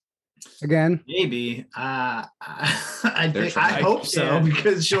again? Maybe. They're I hope so, can't.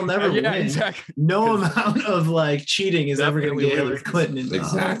 because she'll never Yeah, win. exactly. No 'Cause amount of like cheating is ever going to definitely get Hillary lose. Clinton involved.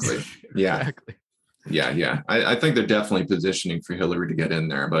 Exactly. Yeah. Exactly. Yeah. I think they're definitely positioning for Hillary to get in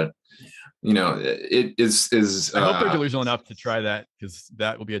there, but it is. I hope they're delusional enough to try that, because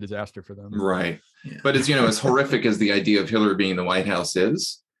that will be a disaster for them. Right. Yeah. But it's, as horrific as the idea of Hillary being in the White House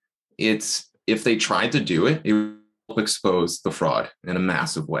is, it's, if they tried to do it, it would expose the fraud in a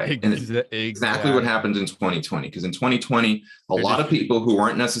massive way. And it's exactly what happened in 2020. Because in 2020, a lot of people who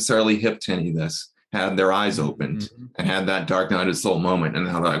weren't necessarily hip to any of this had their eyes opened and had that dark night of the soul moment. And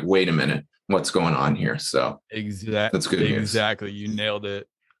they're like, wait a minute, what's going on here? So that's good news. Exactly. You nailed it.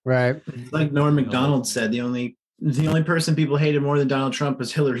 Right. Like Norm Macdonald said, the only person people hated more than Donald Trump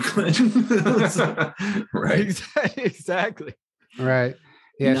was Hillary Clinton. Right. Exactly. Right.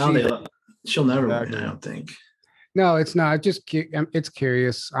 Yeah. Now she'll never win, I don't think. No, it's not. It's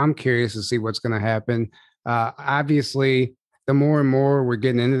curious. I'm curious to see what's going to happen. Obviously, the more and more we're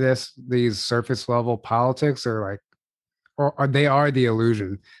getting into these surface level politics are like, or they are the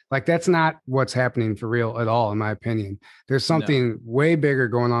illusion. Like, that's not what's happening for real at all, in my opinion. There's something way bigger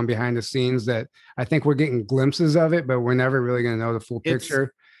going on behind the scenes that I think we're getting glimpses of it, but we're never really going to know the full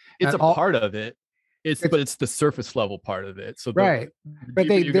picture. It's a part of it. But it's the surface level part of it. So right. But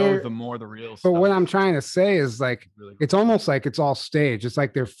the more the real stuff. But what I'm trying to say is, like, it's almost like it's all staged. It's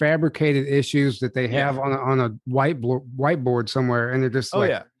like they're fabricated issues that they have on a whiteboard somewhere, and they're just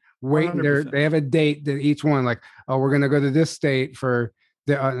waiting. They have a date that each one, like, oh, we're going to go to this state for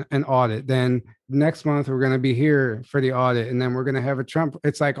an audit. Then next month we're going to be here for the audit, and then we're going to have a Trump.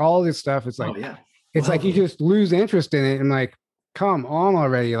 It's like all this stuff. It's like, it's like you just lose interest in it, and like, come on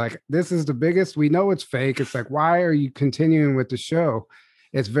already. Like, this is the biggest. We know it's fake. It's like, why are you continuing with the show?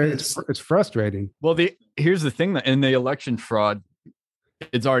 It's it's frustrating. Well, here's the thing, that in the election fraud,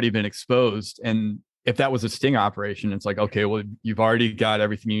 it's already been exposed. And if that was a sting operation, it's like, okay, well, you've already got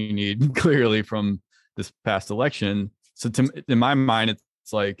everything you need clearly from this past election. So in my mind,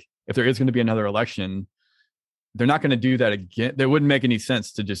 it's like, if there is going to be another election, they're not going to do that again. It wouldn't make any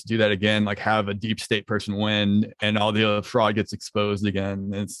sense to just do that again, like have a deep state person win and all the fraud gets exposed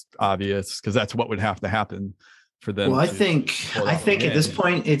again. It's obvious, because that's what would have to happen for them. Well, I think at this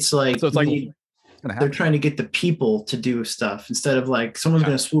point, it's like, they're trying to get the people to do stuff instead of like someone's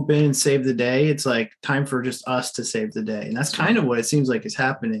going to swoop in and save the day. It's like time for just us to save the day. And that's kind of what it seems like is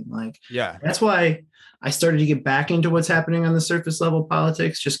happening. Like, that's why I started to get back into what's happening on the surface level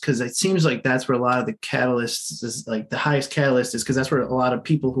politics, just because it seems like that's where a lot of the catalysts is, like the highest catalyst is, because that's where a lot of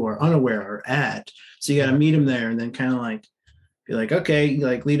people who are unaware are at. So you got to meet them there and then kind of like be like, okay,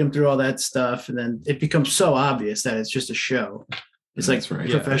 like lead them through all that stuff. And then it becomes so obvious that it's just a show. It's like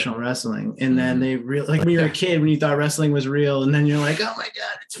professional wrestling. And then they like when you're a kid, when you thought wrestling was real, and then you're like, oh my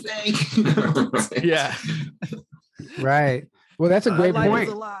God, it's fake. Yeah. Right. Well, that's a great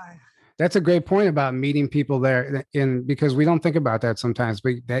point. That's a great point about meeting people there, because we don't think about that sometimes,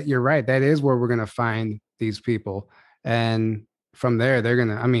 but that you're right. That is where we're going to find these people. And from there, they're going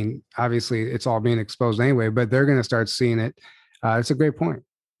to, I mean, obviously it's all being exposed anyway, but they're going to start seeing it. It's a great point.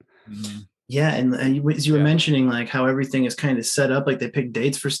 Mm-hmm. Yeah. And as you were mentioning, like how everything is kind of set up, like they pick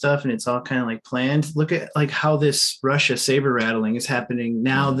dates for stuff and it's all kind of like planned. Look at like how this Russia saber rattling is happening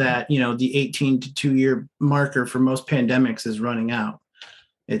now that, the 18 to 2 year marker for most pandemics is running out.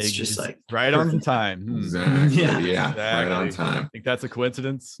 It's just like right on time. Exactly. Yeah. Exactly. Right on time. Think that's a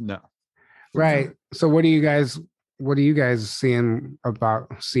coincidence? No. Right. So what are you guys seeing? Are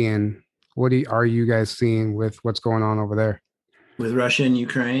you guys seeing with what's going on over there with Russia and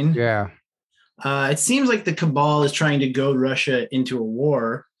Ukraine? Yeah. It seems like the cabal is trying to goad Russia into a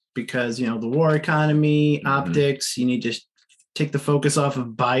war because, the war economy, optics, you need to take the focus off of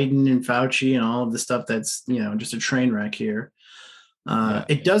Biden and Fauci and all of the stuff that's, just a train wreck here.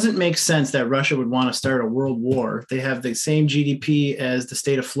 It doesn't make sense that Russia would want to start a world war. They have the same GDP as the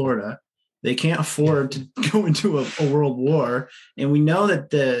state of Florida. They can't afford to go into a world war. And we know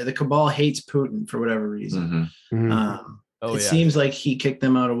that the cabal hates Putin for whatever reason. It seems like he kicked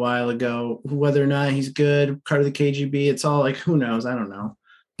them out a while ago. Whether or not he's good, part of the KGB, it's all like, who knows? I don't know.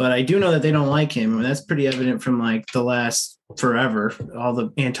 But I do know that they don't like him. And that's pretty evident from like the last forever, all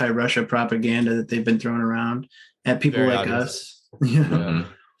the anti-Russia propaganda that they've been throwing around at people like us. Yeah,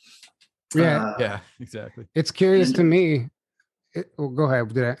 exactly. It's curious to me. Go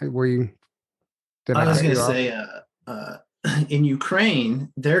ahead. I was going to say, in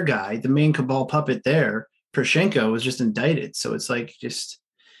Ukraine, their guy, the main cabal puppet there, Poroshenko, was just indicted. So it's like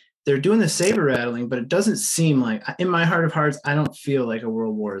they're doing the saber rattling, but it doesn't seem like, in my heart of hearts, I don't feel like a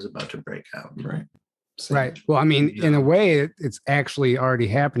world war is about to break out. Right. Right. Well, I mean, in a way, it's actually already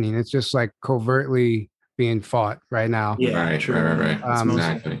happening. It's just like covertly being fought right now. Yeah, right.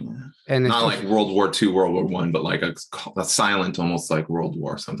 Exactly. And not like World War II, World War One, but like a silent, almost like World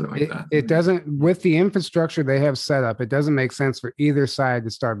War, something like that. It doesn't, with the infrastructure they have set up, it doesn't make sense for either side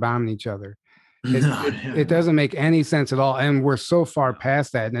to start bombing each other. It doesn't make any sense at all. And we're so far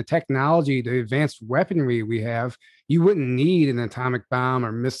past that. And the technology, the advanced weaponry we have, you wouldn't need an atomic bomb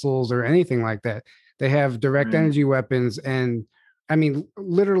or missiles or anything like that. They have direct energy weapons and, I mean,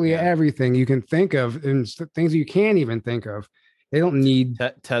 literally everything you can think of and things you can't even think of. They don't need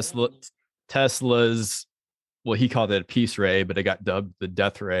Tesla's. Well, he called it a peace ray, but it got dubbed the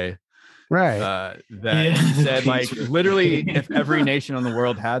death ray. Right. He said, like, literally, if every nation in the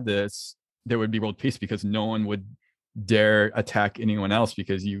world had this, there would be world peace because no one would dare attack anyone else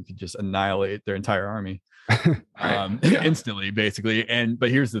because you could just annihilate their entire army instantly, basically. But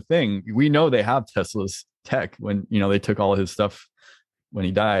here's the thing: we know they have Tesla's tech when they took all of his stuff when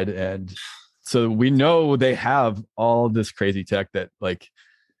he died, and so we know they have all this crazy tech that like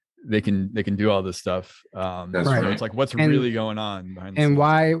they can do all this stuff. So it's like, what's really going on behind the scenes?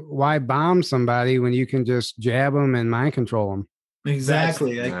 Why bomb somebody when you can just jab them and mind control them?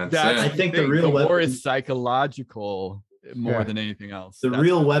 Exactly. I think the real war is psychological more than anything else. The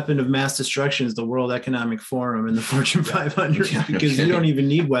real weapon of mass destruction is the World Economic Forum and the Fortune 500 because you don't even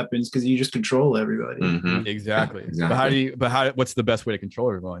need weapons because you just control everybody. Mm-hmm. Exactly. But what's the best way to control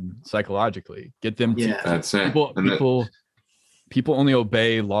everyone? Psychologically, get them to. That's it. People only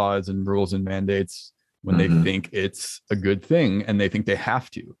obey laws and rules and mandates when they think it's a good thing and they think they have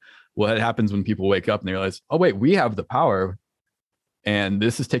to. What happens when people wake up and they realize, oh wait, we have the power. And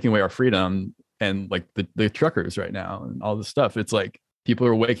this is taking away our freedom, and like the truckers right now and all this stuff. It's like people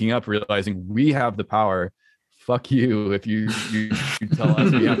are waking up realizing we have the power. Fuck you if you tell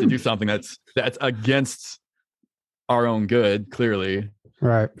us we have to do something that's against our own good. Clearly,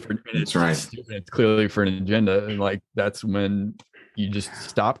 right? That's right. It's clearly for an agenda, and like that's when you just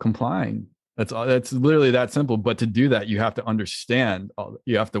stop complying. That's all. That's literally that simple. But to do that, you have to understand.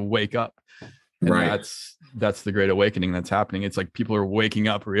 You have to wake up. And that's the great awakening that's happening. It's like people are waking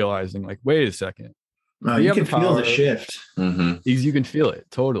up, realizing like, wait a second. You can feel the shift. You can feel it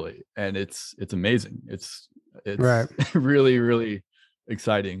totally. And it's amazing. It's right. really, really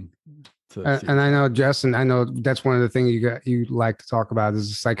exciting. And I know, Justin, I know that's one of the things you like to talk about is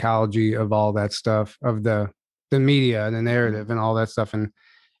the psychology of all that stuff, of the media and the narrative and all that stuff,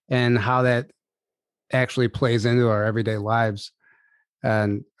 and how that actually plays into our everyday lives.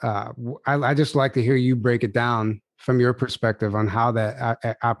 And I just like to hear you break it down from your perspective on how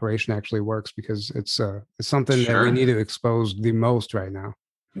that operation actually works, because it's something that we need to expose the most right now.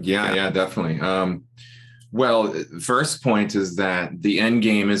 Yeah, definitely. Well, first point is that the end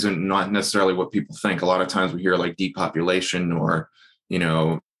game isn't not necessarily what people think. A lot of times we hear like depopulation or,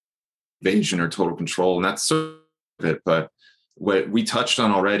 invasion or total control, and that's sort of it. But what we touched on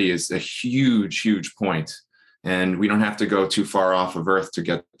already is a huge, huge point. And we don't have to go too far off of Earth to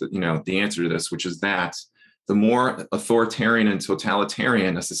get the answer to this, which is that the more authoritarian and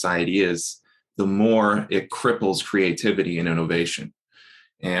totalitarian a society is, the more it cripples creativity and innovation.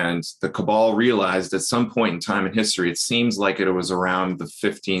 And the cabal realized at some point in time in history, it seems like it was around the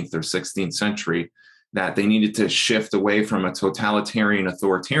 15th or 16th century, that they needed to shift away from a totalitarian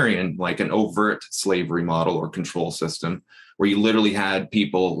authoritarian, like an overt slavery model or control system, where you literally had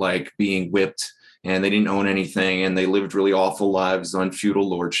people like being whipped and they didn't own anything, and they lived really awful lives on feudal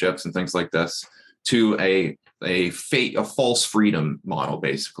lordships and things like this, to a false freedom model,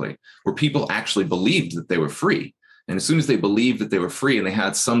 basically, where people actually believed that they were free. And as soon as they believed that they were free and they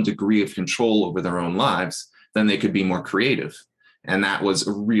had some degree of control over their own lives, then they could be more creative. And that was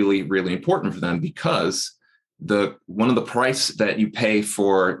really, really important for them, because one of the price that you pay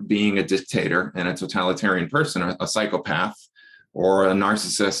for being a dictator and a totalitarian person, a psychopath, or a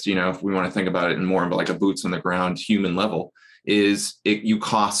narcissist, if we want to think about it in more of like a boots on the ground human level, is you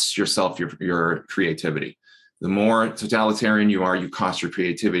cost yourself your creativity. The more totalitarian you are, you cost your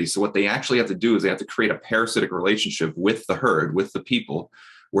creativity. So what they actually have to do is they have to create a parasitic relationship with the herd, with the people,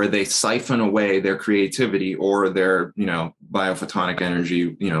 where they siphon away their creativity or their, biophotonic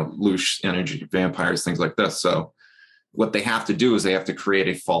energy, loose energy, vampires, things like this. So what they have to do is they have to create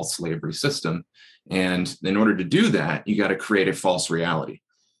a false slavery system. And in order to do that, you got to create a false reality.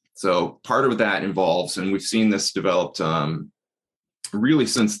 So part of that involves, and we've seen this developed really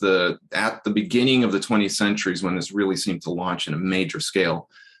since at the beginning of the 20th centuries, when this really seemed to launch in a major scale.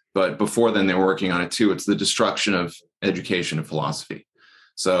 But before then, they were working on it too. It's the destruction of education and philosophy.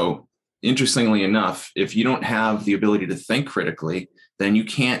 So interestingly enough, if you don't have the ability to think critically, then you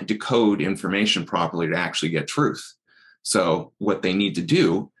can't decode information properly to actually get truth. So what they need to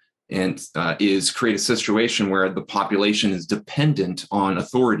do is create a situation where the population is dependent on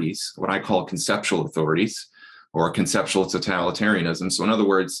authorities, what I call conceptual authorities or conceptual totalitarianism. So in other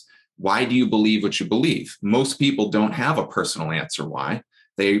words, why do you believe what you believe? Most people don't have a personal answer why.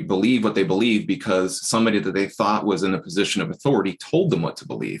 They believe what they believe because somebody that they thought was in a position of authority told them what to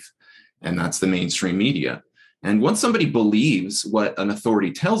believe. And that's the mainstream media. And once somebody believes what an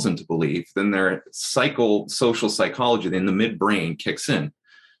authority tells them to believe, then their social psychology, then the midbrain kicks in.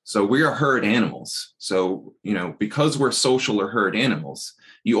 So we are herd animals. So, because we're social or herd animals,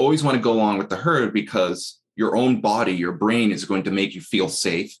 you always want to go along with the herd because your own body, your brain is going to make you feel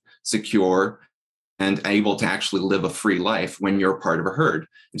safe, secure, and able to actually live a free life when you're a part of a herd.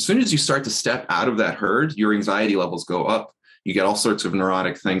 As soon as you start to step out of that herd, your anxiety levels go up. You get all sorts of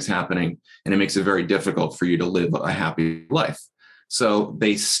neurotic things happening, and it makes it very difficult for you to live a happy life. So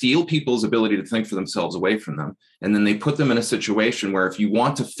they steal people's ability to think for themselves away from them. And then they put them in a situation where if you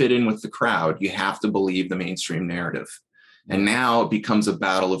want to fit in with the crowd, you have to believe the mainstream narrative. And now it becomes a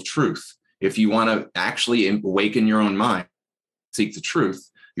battle of truth. If you want to actually awaken your own mind, seek the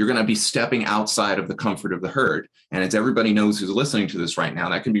truth, you're going to be stepping outside of the comfort of the herd. And as everybody knows who's listening to this right now,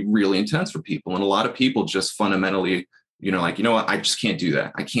 that can be really intense for people. And a lot of people just fundamentally, what, I just can't do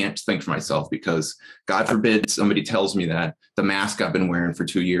that. I can't think for myself because God forbid somebody tells me that the mask I've been wearing for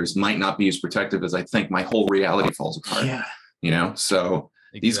 2 years might not be as protective as I think. My whole reality falls apart. Yeah. So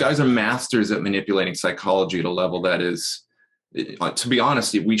exactly. These guys are masters at manipulating psychology at a level that is, to be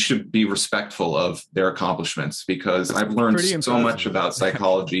honest, we should be respectful of their accomplishments because I've learned so much about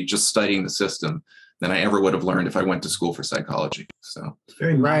psychology just studying the system than I ever would have learned if I went to school for psychology. So it's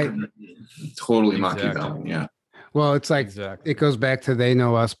very right. Totally Machiavellian. Yeah. Well, it's like It goes back to they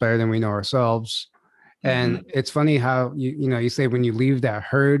know us better than we know ourselves. And it's funny how you say when you leave that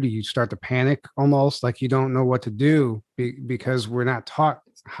herd, you start to panic almost like you don't know what to do because we're not taught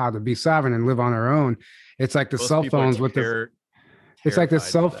how to be sovereign and live on our own. It's like the cell phones with it's like the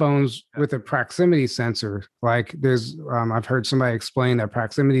cell phones with a proximity sensor. Like there's, I've heard somebody explain that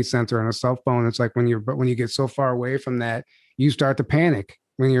proximity sensor on a cell phone. It's like when you get so far away from that, you start to panic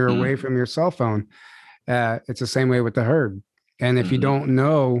when you're away from your cell phone. It's the same way with the herd. And if you don't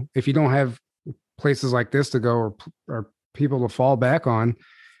know, if you don't have places like this to go or people to fall back on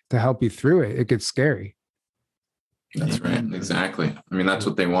to help you through it, it gets scary. That's right. Exactly. I mean, that's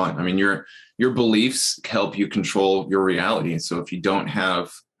what they want. I mean, your beliefs help you control your reality. So if you don't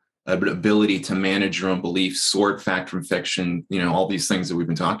have an ability to manage your own beliefs, sort fact from fiction, all these things that we've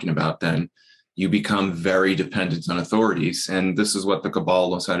been talking about, then you become very dependent on authorities. And this is what the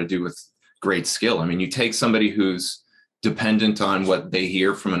cabal knows how to do with great skill. I mean, you take somebody who's dependent on what they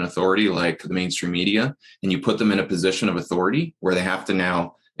hear from an authority like the mainstream media, and you put them in a position of authority where they have to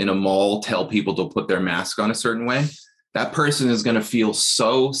now in a mall tell people to put their mask on a certain way. That person is going to feel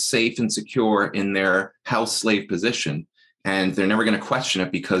so safe and secure in their house slave position, and they're never going to question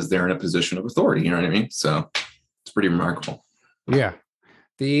it because they're in a position of authority. You know what I mean? So it's pretty remarkable. Yeah.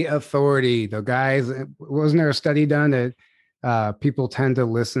 The authority, the guys, wasn't there a study done that people tend to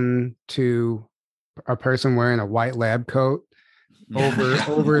listen to a person wearing a white lab coat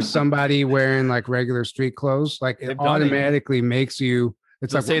over somebody wearing like regular street clothes? Like it automatically makes you,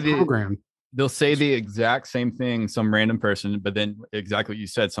 it's like a program. They'll say the exact same thing, some random person, but then exactly what you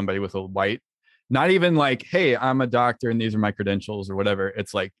said, somebody with a white, not even like, hey, I'm a doctor and these are my credentials or whatever.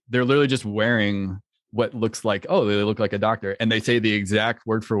 It's like they're literally just wearing what looks like, oh, they look like a doctor. And they say the exact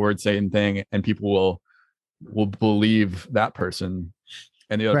word for word same thing, and people will believe that person,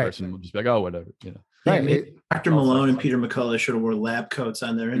 and the other person will just be like, oh, whatever, Right. Dr. Malone and Peter McCullough should have wore lab coats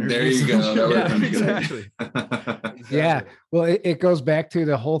on their interviews. There you go. Exactly. Yeah. Well, it goes back to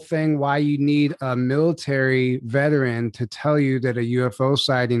the whole thing why you need a military veteran to tell you that a UFO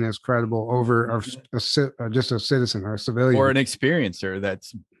sighting is credible over just a citizen or a civilian. Or an experiencer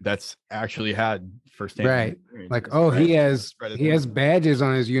that's actually had firsthand. Right. Like, oh, he has badges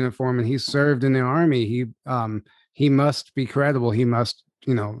on his uniform and he's served in the army. He must be credible. He must,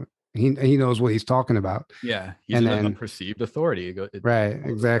 he knows what he's talking about. Yeah, he's a perceived authority. Right,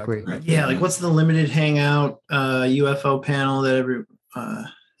 exactly. Yeah, like what's the limited hangout UFO panel that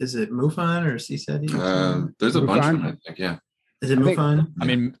is it MUFON or CSETI? There's a bunch of them, I think. Yeah. Is it MUFON? I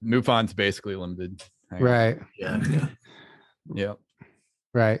mean, MUFON's basically limited. Right. Yeah.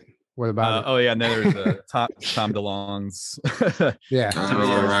 Right. What about it? Oh yeah, and then there's Tom DeLonge's. Yeah.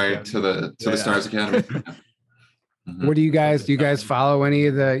 Oh, right. To the Stars Academy. What do you guys follow any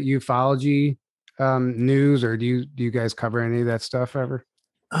of the ufology news, or do you guys cover any of that stuff ever?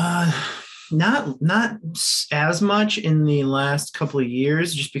 not as much in the last couple of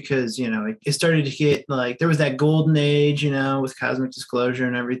years, just because, it started to get like, there was that golden age, with cosmic disclosure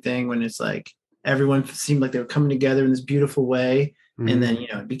and everything, when it's like everyone seemed like they were coming together in this beautiful way. And then,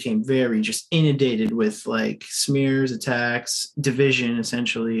 it became very just inundated with like smears, attacks, division,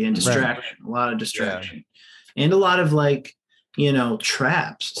 essentially, and distraction, a lot of distraction, and a lot of like,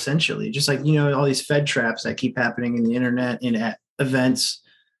 traps, essentially, just like, all these Fed traps that keep happening in the internet and at events.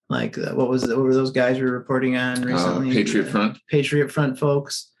 Like what were those guys we were reporting on recently? Patriot Front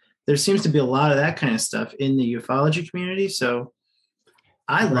folks. There seems to be a lot of that kind of stuff in the ufology community. So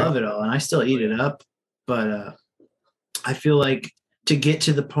I love it all, and I still eat it up. But I feel like to get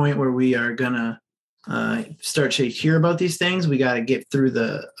to the point where we are gonna start to hear about these things, we got to get through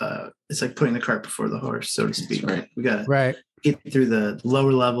it's like putting the cart before the horse, so to speak. Right. We got to get through the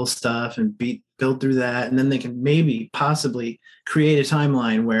lower level stuff and build through that, and then they can maybe possibly create a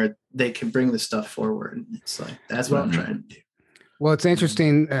timeline where they can bring the stuff forward. And it's like, that's what I'm trying to do. Well, it's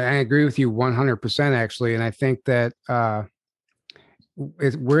interesting. I agree with you 100% actually. And I think that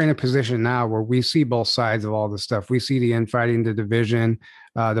we're in a position now where we see both sides of all this stuff. We see the infighting, the division,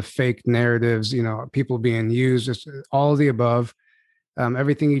 the fake narratives, people being used, just all of the above,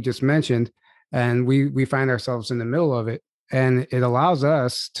 everything you just mentioned. And we find ourselves in the middle of it. And it allows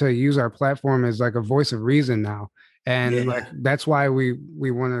us to use our platform as like a voice of reason now. And like, that's why we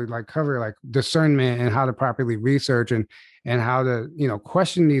want to like cover like discernment and how to properly research and how to,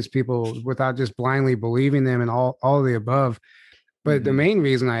 question these people without just blindly believing them and all of the above. But the main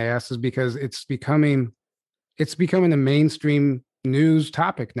reason I asked is because it's becoming a mainstream news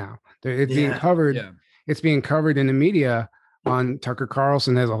topic now. It's being covered. Yeah. It's being covered in the media. On Tucker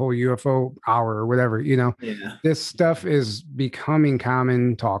Carlson has a whole UFO hour or whatever, This stuff is becoming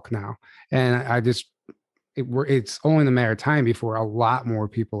common talk now. And it's only a matter of time before a lot more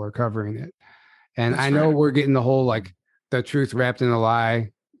people are covering it. And I know we're getting the whole, like, the truth wrapped in a lie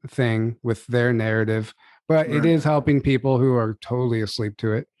thing with their narrative, but it is helping people who are totally asleep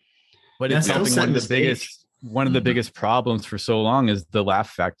to it. But it's helping one of the biggest problems for so long is the laugh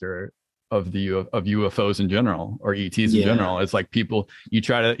factor of UFOs in general, or ETs in general. It's like people, you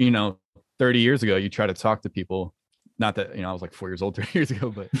try to, 30 years ago, you try to talk to people, not that, I was like 4 years old 30 years ago,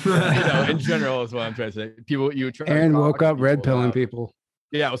 but in general is what I'm trying to say. People, you try. Aaron woke up red pilling people.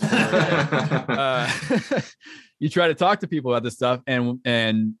 Yeah, it was you try to talk to people about this stuff,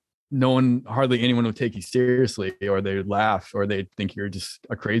 and hardly anyone would take you seriously, or they would laugh, or they think you're just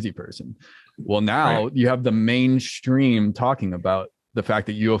a crazy person. Well, now you have the mainstream talking about the fact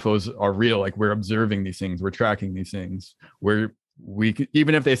that UFOs are real. Like, we're observing these things, we're tracking these things,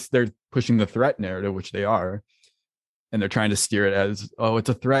 even if they're pushing the threat narrative, which they are, and they're trying to steer it as, oh, it's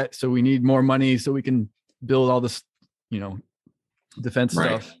a threat, so we need more money so we can build all this, defense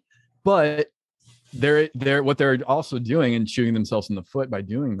stuff. But they're what they're also doing and shooting themselves in the foot by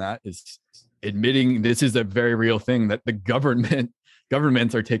doing that is admitting this is a very real thing that the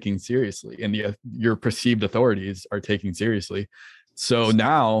governments are taking seriously, and your perceived authorities are taking seriously. So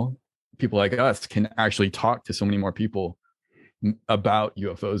now people like us can actually talk to so many more people about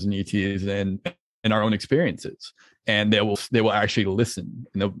UFOs and ETs and our own experiences, and they will actually listen,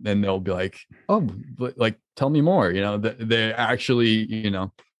 and they'll be like, oh, but like, tell me more. They actually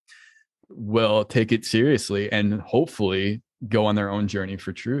will take it seriously and hopefully go on their own journey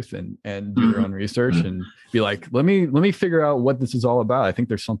for truth and do their own research and be like, let me figure out what this is all about. I think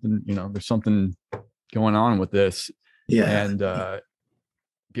there's something going on with this. And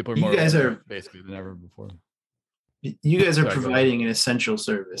people are more basically than ever before. You guys are providing an essential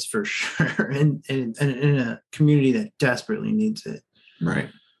service for sure, and in a community that desperately needs it. Right.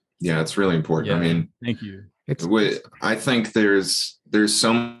 Yeah, it's really important. Yeah, I mean, thank you. I think there's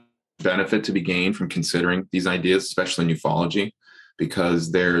so much benefit to be gained from considering these ideas, especially in ufology,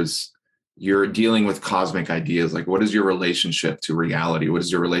 because you're dealing with cosmic ideas. Like, what is your relationship to reality? What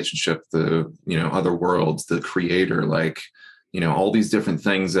is your relationship to other worlds, the creator? Like, all these different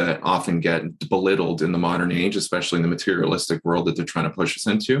things that often get belittled in the modern age, especially in the materialistic world that they're trying to push us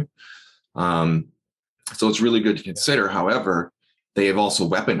into. So it's really good to consider. However, they have also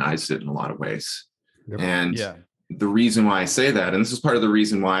weaponized it in a lot of ways. And the reason why I say that, and this is part of the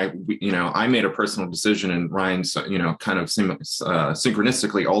reason why I made a personal decision, and Ryan, kind of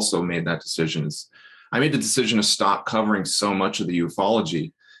synchronistically also made that decision. Is I made the decision to stop covering so much of the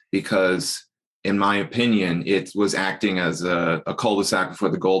ufology because, in my opinion, it was acting as a cul-de-sac before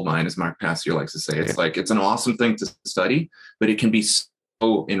the gold mine, as Mark Passio likes to say. It's like, it's an awesome thing to study, but it can be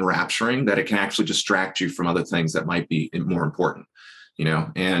so enrapturing that it can actually distract you from other things that might be more important.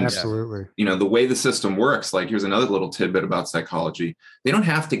 And absolutely, the way the system works, like, here's another little tidbit about psychology. They don't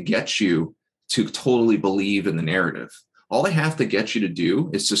have to get you to totally believe in the narrative. All they have to get you to do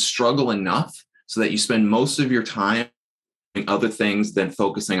is to struggle enough so that you spend most of your time doing other things than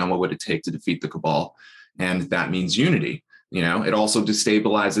focusing on what would it take to defeat the cabal. And that means unity. It also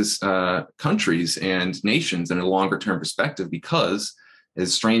destabilizes countries and nations in a longer term perspective, because,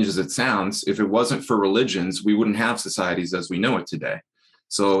 as strange as it sounds, if it wasn't for religions, we wouldn't have societies as we know it today.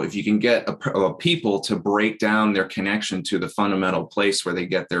 So if you can get a people to break down their connection to the fundamental place where they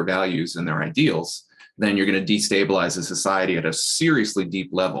get their values and their ideals, then you're going to destabilize a society at a seriously deep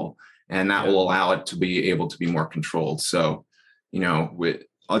level. And that will allow it to be able to be more controlled. So,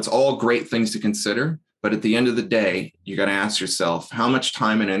 it's all great things to consider. But at the end of the day, you got to ask yourself, how much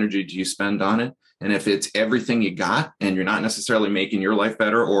time and energy do you spend on it? And if it's everything you got and you're not necessarily making your life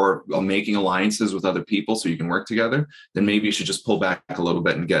better or making alliances with other people so you can work together, then maybe you should just pull back a little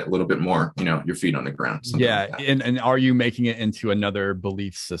bit and get a little bit more, your feet on the ground. Yeah. Like and are you making it into another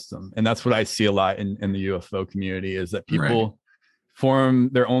belief system? And that's what I see a lot in the UFO community, is that people form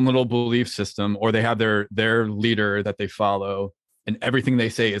their own little belief system, or they have their leader that they follow, and everything they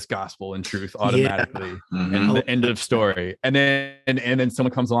say is gospel and truth automatically. And the end of story. And then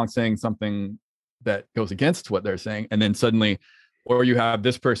someone comes along saying something that goes against what they're saying, and then suddenly, or you have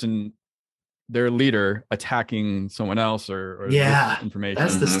this person, their leader, attacking someone else or information.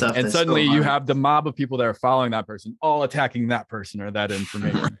 That's the stuff. And suddenly you have the mob of people that are following that person all attacking that person or that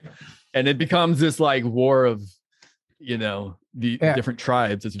information. And it becomes this like war of the different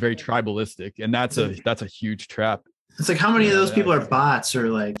tribes. It's very tribalistic, and that's a huge trap. It's like, how many of those people are bots, or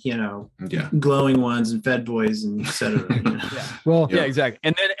like, glowing ones and Fed boys and et cetera. Well, exactly.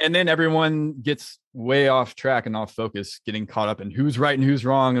 And then everyone gets way off track and off focus, getting caught up in who's right and who's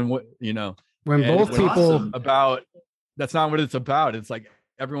wrong. And what, when both people about, that's not what it's about. It's like,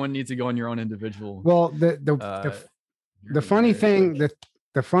 everyone needs to go on your own individual. Well, the funny thing,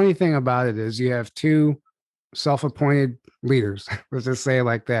 the funny thing about it is you have two self-appointed leaders, let's just say it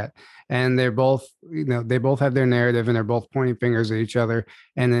like that, and they're both they both have their narrative, and they're both pointing fingers at each other,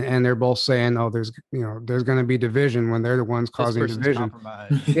 and they're both saying, oh, there's going to be division, when they're the ones causing division.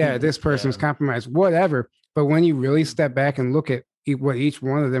 This person's compromised, whatever. But when you really step back and look at what each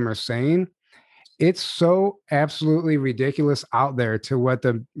one of them are saying, it's so absolutely ridiculous out there to what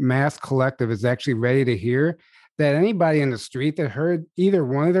the mass collective is actually ready to hear, that anybody in the street that heard either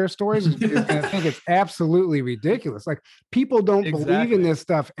one of their stories is going to think it's absolutely ridiculous. Like, people don't believe in this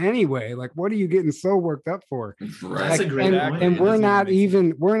stuff anyway. Like, what are you getting so worked up for? Right. That's a great point. And we're not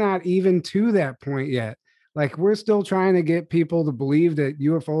even to that point yet. Like, we're still trying to get people to believe that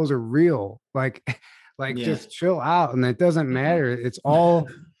UFOs are real. Just chill out. And it doesn't matter. It's all,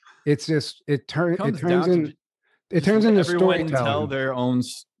 it's just, it turns into storytelling.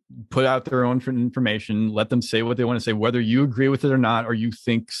 Put out their own information, let them say what they want to say, whether you agree with it or not, or you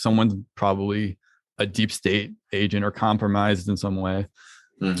think someone's probably a deep state agent or compromised in some way.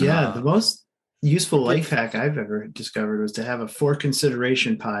 Yeah, the most useful life hack I've ever discovered was to have a for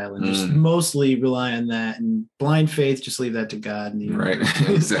consideration pile and just mostly rely on that, and blind faith, just leave that to God. And right.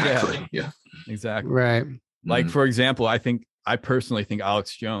 Exactly. Yeah. Exactly. Right. Like, for example, I personally think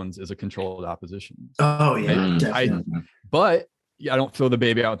Alex Jones is a controlled opposition. Oh yeah. Definitely. But I don't throw the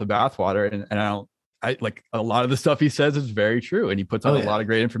baby out with the bathwater, and I like, a lot of the stuff he says is very true, and he puts out a lot of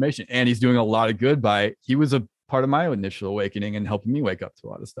great information, and he's doing a lot of good he was a part of my initial awakening and helping me wake up to a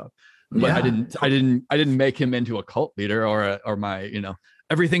lot of stuff. But I didn't make him into a cult leader or my,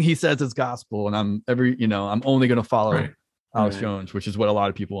 everything he says is gospel, and I'm only going to follow Alex Jones, which is what a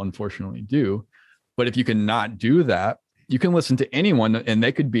lot of people unfortunately do. But if you can not do that, you can listen to anyone, and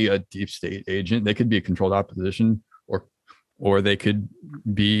they could be a deep state agent, they could be a controlled opposition, or they could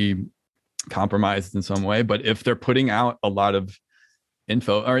be compromised in some way. But if they're putting out a lot of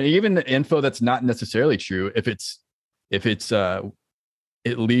info, or even the info that's not necessarily true, if it's at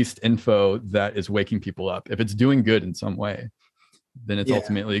least info that is waking people up, if it's doing good in some way, then it's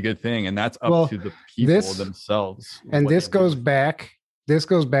ultimately a good thing. And that's up to the people themselves. And this goes back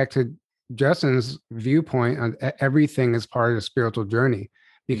to Justin's viewpoint on everything as part of the spiritual journey,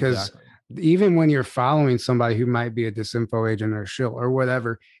 because even when you're following somebody who might be a disinfo agent or shill or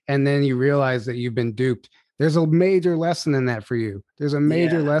whatever, and then you realize that you've been duped, there's a major lesson in that for you. There's a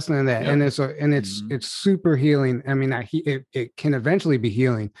major lesson in that. And it's super healing. I mean, it can eventually be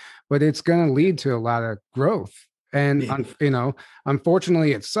healing, but it's going to lead to a lot of growth. And,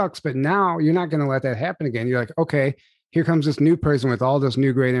 unfortunately it sucks, but now you're not going to let that happen again. You're like, okay, here comes this new person with all this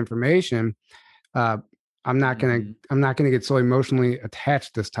new great information. I'm not gonna get so emotionally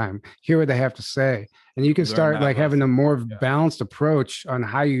attached this time. Hear what they have to say, and you can start like having a more balanced approach on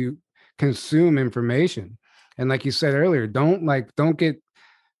how you consume information. And like you said earlier, don't get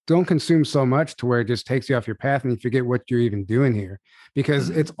don't consume so much to where it just takes you off your path and you forget what you're even doing here, because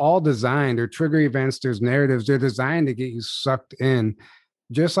it's all designed, or trigger events, there's narratives, they're designed to get you sucked in,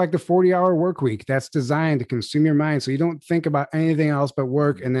 just like the 40-hour work week. That's designed to consume your mind so you don't think about anything else but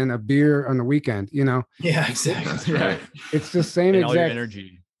work and then a beer on the weekend, Yeah, exactly. Right. it's the same And all your exact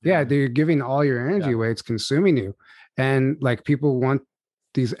energy. yeah, you're giving all your energy away. It's consuming you. And like, people want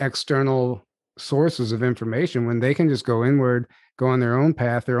these external sources of information when they can just go inward, go on their own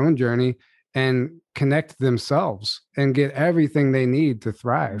path, their own journey, and connect themselves and get everything they need to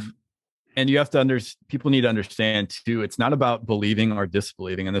thrive. And you have to people need to understand too, it's not about believing or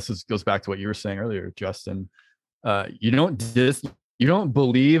disbelieving. And goes back to what you were saying earlier, Justin. You don't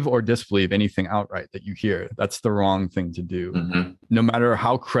believe or disbelieve anything outright that you hear. That's the wrong thing to do. Mm-hmm. No matter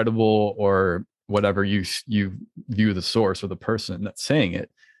how credible or whatever you view the source or the person that's saying it,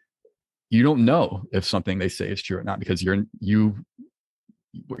 you don't know if something they say is true or not, because you're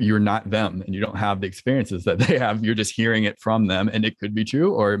not them and you don't have the experiences that they have. You're just hearing it from them, and it could be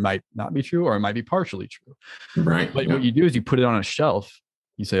true, or it might not be true, or it might be partially true. Right. But what you do is you put it on a shelf.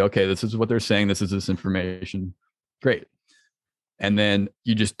 You say, okay, this is what they're saying. This is this information. Great. And then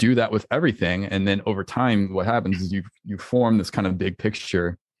you just do that with everything. And then over time, what happens is you form this kind of big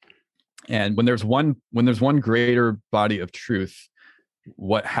picture. And when there's one greater body of truth,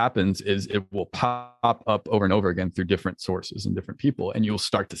 what happens is it will pop up over and over again through different sources and different people, and you'll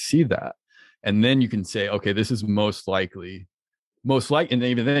start to see that. And then you can say, okay, this is most likely, and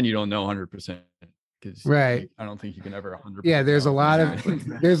even then you don't know 100%, because right. I don't think you can ever 100%. Yeah, there's a lot of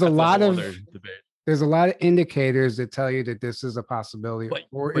indicators that tell you that this is a possibility,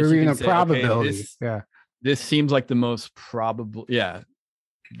 or even a probability. Okay, this seems like the most probable. Yeah.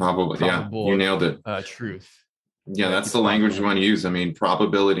 Probably. Yeah. You nailed it. Truth. Yeah, that's the language you want to use. I mean,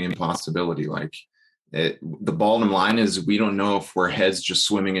 probability and possibility. Like, the bottom line is, we don't know if we're heads just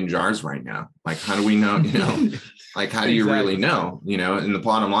swimming in jars right now. Like, how do we know? Like, how do you really know? And the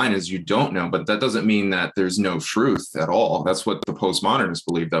bottom line is, you don't know. But that doesn't mean that there's no truth at all. That's what the postmodernists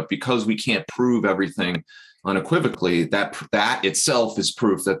believe, that because we can't prove everything unequivocally, that itself is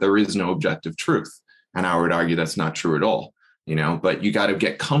proof that there is no objective truth. And I would argue that's not true at all. But you got to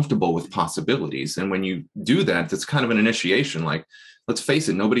get comfortable with possibilities. And when you do that, that's kind of an initiation. Like, let's face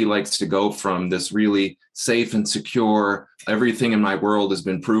it, nobody likes to go from this really safe and secure, everything in my world has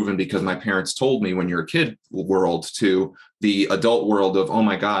been proven because my parents told me when you're a kid world, to the adult world of, oh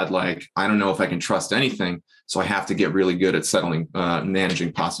my God, like, I don't know if I can trust anything. So I have to get really good at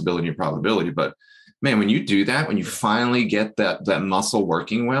managing possibility and probability. But man, when you do that, when you finally get that muscle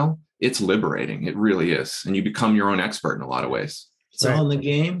working well, it's liberating. It really is. And you become your own expert in a lot of ways. It's all in the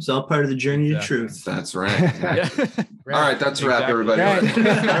game. It's all part of the journey to truth. That's right. All right. That's a wrap, everybody.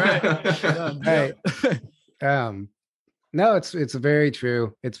 Right. No, it's very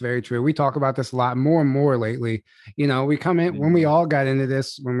true. It's very true. We talk about this a lot more and more lately. We come in, when we all got into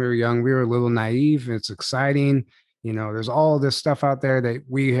this when we were young, we were a little naive. It's exciting. There's all this stuff out there that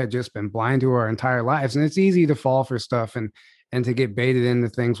we had just been blind to our entire lives. And it's easy to fall for stuff and to get baited into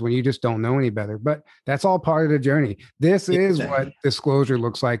things when you just don't know any better. But that's all part of the journey. This is what disclosure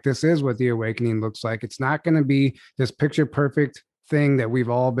looks like. This is what the awakening looks like. It's not going to be this picture perfect thing that we've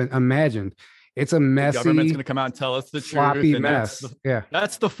all been imagined. It's a messy, the government's going to come out and tell us the floppy truth. Mess.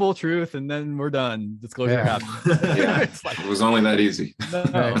 That's the full truth. And then we're done. Disclosure happens. It's like, it was only that easy.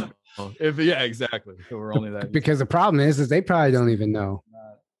 No. Exactly. So we're only that. Because the problem is they probably don't even know.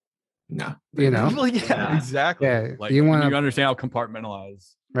 No. Well, exactly. Yeah. Like, you understand how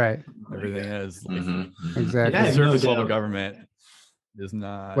compartmentalized everything is. Mm-hmm. Exactly. The surface level government does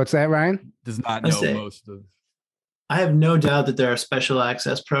not. What's that, Ryan? Does not know most of. I have no doubt that there are special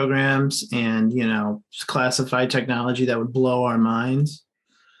access programs and, classified technology that would blow our minds.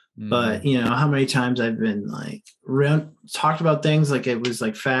 But how many times I've been like talked about things like it was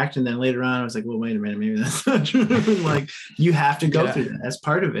like fact, and then later on I was like, well, wait a minute, maybe that's not true. Like, you have to go through that. That's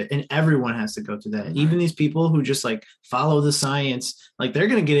part of it, and everyone has to go through that. Even these people who just like follow the science, like, they're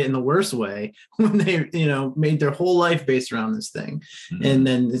going to get it in the worst way when they made their whole life based around this thing, and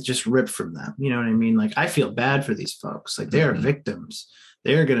then it's just ripped from them. You know what I mean? Like, I feel bad for these folks. Like, they are victims.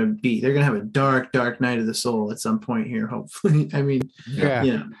 They're gonna have a dark night of the soul at some point here, hopefully. I mean,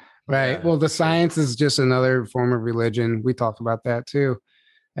 right. Well, the science is just another form of religion. We talk about that too,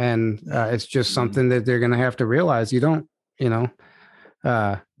 and it's just something that they're gonna have to realize. It's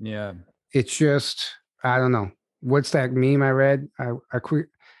just, I don't know. What's that meme I read? I quit.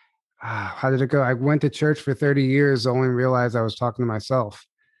 How did it go? I went to church for 30 years, only realized I was talking to myself.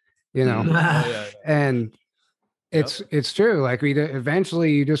 And it's true. Like,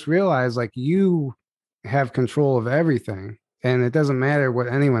 eventually you just realize, like, you have control of everything. and it doesn't matter what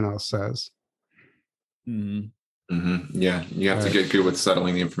anyone else says. Yeah, you have to get good with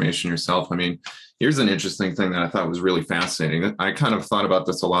settling the information yourself. I mean, here's an interesting thing that I thought was really fascinating. I kind of thought about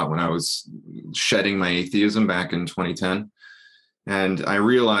this a lot when I was shedding my atheism back in 2010. And I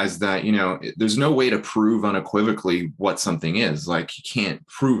realized that, there's no way to prove unequivocally what something is. Like, you can't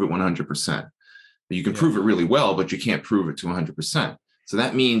prove it 100%. You can prove it really well, but you can't prove it to 100%. So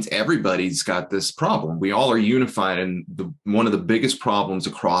that means everybody's got this problem. We all are unified in one of the biggest problems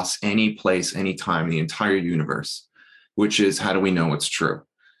across any place, any time, the entire universe, which is, how do we know what's true?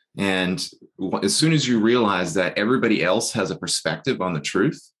 And as soon as you realize that everybody else has a perspective on the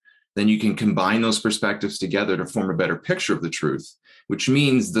truth, then you can combine those perspectives together to form a better picture of the truth, which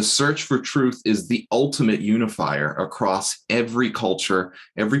means the search for truth is the ultimate unifier across every culture,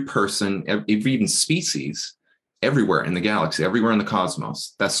 every person, every even species, everywhere in the galaxy, everywhere in the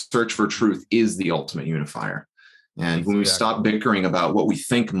cosmos. That search for truth is the ultimate unifier. And when we stop bickering about what we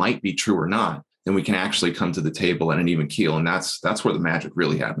think might be true or not, then we can actually come to the table at an even keel. And that's where the magic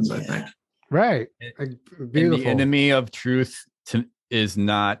really happens, I think. Right. Beautiful. And the enemy of truth is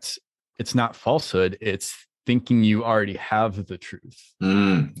not, it's not falsehood. It's thinking you already have the truth.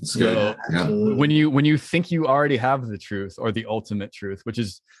 That's good. So when you think you already have the truth or the ultimate truth, which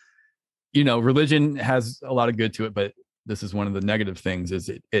is, religion has a lot of good to it, but this is one of the negative things, is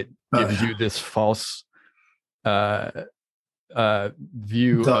it gives you this false view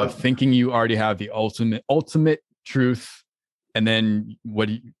of thinking you already have the ultimate truth. And then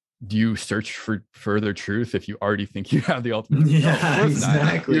do you search for further truth if you already think you have the ultimate? Yeah,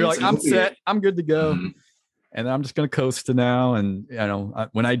 exactly. You're like, I'm set, I'm good to go. And I'm just going to coast to now. And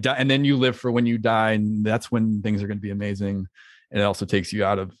when I die, and then you live for when you die, and that's when things are going to be amazing. And it also takes you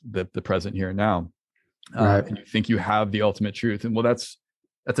out of the present here and now. And you think you have the ultimate truth. And well, that's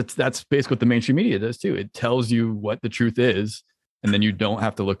basically what the mainstream media does too. It tells you what the truth is, and then you don't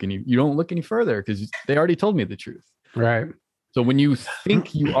have to look you don't look any further because they already told me the truth. Right. So when you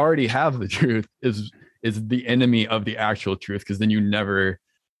think you already have the truth is the enemy of the actual truth, because then you never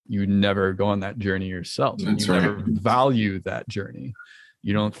go on that journey yourself. That's you right. never value that journey.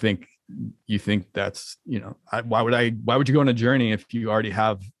 You think that's, why would you go on a journey if you already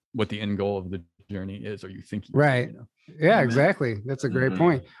have what the end goal of the journey is, or you think right. Yeah, exactly. That's a great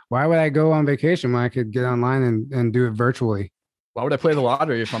point. Why would I go on vacation when I could get online and do it virtually? Why would I play the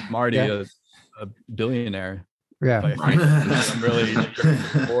lottery if I'm already a billionaire? Yeah. I'm really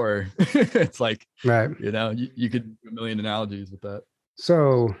poor. It's like, right. You could do a million analogies with that.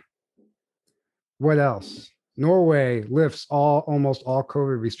 So what else? Norway lifts almost all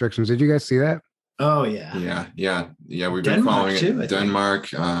COVID restrictions. Did you guys see that? Oh yeah. Yeah. We've been following it. Denmark.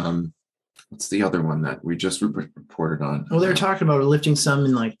 What's the other one that we just reported on? Well, they're talking about lifting some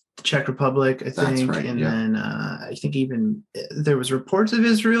in like the Czech Republic, I think. That's right, and then I think even there was reports of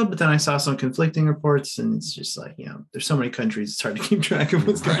Israel, but then I saw some conflicting reports, and it's just like, there's so many countries, it's hard to keep track of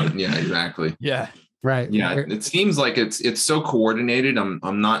what's going on. Yeah, exactly. Yeah. Right. Yeah. It seems like it's so coordinated.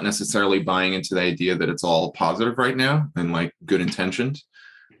 I'm not necessarily buying into the idea that it's all positive right now and like good intentioned,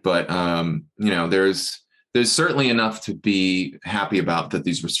 but there's certainly enough to be happy about that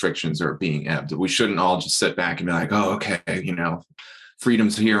these restrictions are being ebbed. We shouldn't all just sit back and be like, oh, okay,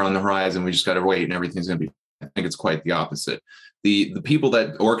 freedom's here on the horizon. We just got to wait and everything's going to be. I think it's quite the opposite. The people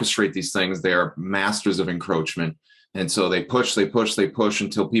that orchestrate these things, they are masters of encroachment. And so they push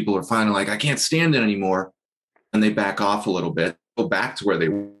until people are finally like, I can't stand it anymore. And they back off a little bit, go back to where they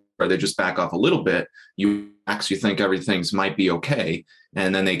were. They just back off a little bit. You think everything's might be okay.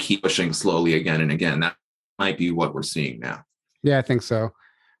 And then they keep pushing slowly again and again. That might be what we're seeing now. Yeah, I think so.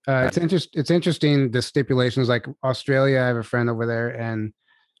 It's interesting, the stipulations, like Australia. I have a friend over there, and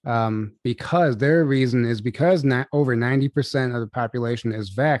because their reason is because over 90% of the population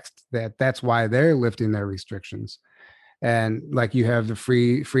is vaxxed, that's why they're lifting their restrictions. And like, you have the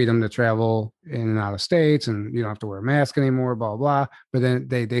freedom to travel in and out of states, and you don't have to wear a mask anymore, blah, blah. But then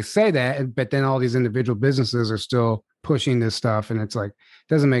they say that, but then all these individual businesses are still pushing this stuff. And it's like,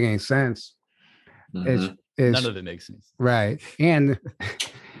 it doesn't make any sense. Mm-hmm. None of it makes sense. Right. And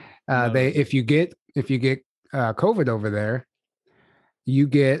if you get COVID over there, you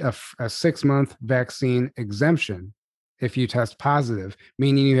get a 6-month vaccine exemption if you test positive,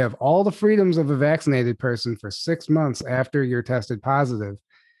 meaning you have all the freedoms of a vaccinated person for 6 months after you're tested positive,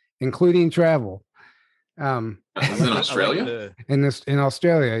 including travel. Is it in Australia? In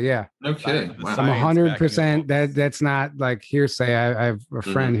Australia, yeah. No kidding. Wow. I'm 100%. That's not like hearsay. I have a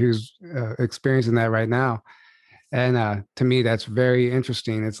friend who's experiencing that right now, and to me, that's very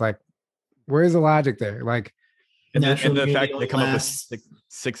interesting. It's like, where's the logic there? Like, and the fact they come up with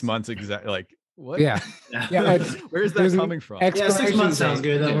 6 months exactly, like What? Yeah. Yeah. Where's that coming from? Yeah, 6 months sounds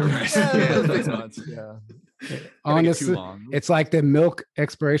good. Yeah, 6 months. Yeah. Honestly, it's like the milk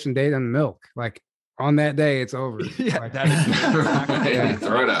expiration date on milk. Like on that day, it's over. Yeah, like, that is Yeah,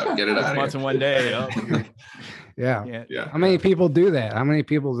 throw it out, get it out. 6 months in one day. Oh. Yeah. How many people do that? How many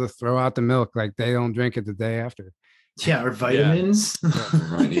people just throw out the milk like they don't drink it the day after? Yeah, or vitamins.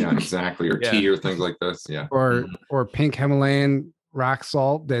 Right, yeah, exactly. Or tea or things like this. Yeah. Or pink Himalayan rock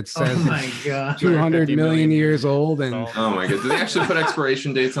salt that says oh my god, 200 million years old. And oh my god, do they actually put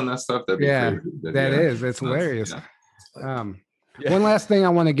expiration dates on that stuff? That'd be crazy. It's hilarious. One last thing I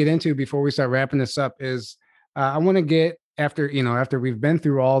want to get into before we start wrapping this up is I want to get after we've been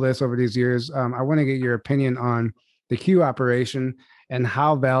through all this over these years, I want to get your opinion on the Q operation and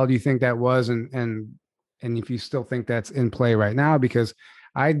how valid you think that was, and if you still think that's in play right now, because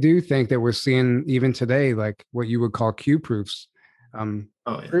I do think that we're seeing even today, like what you would call Q proofs,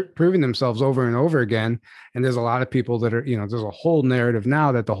 proving themselves over and over again. And there's a lot of people that are, there's a whole narrative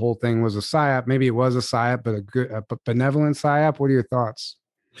now that the whole thing was a psyop. Maybe it was a psyop, but a benevolent psyop. What are your thoughts?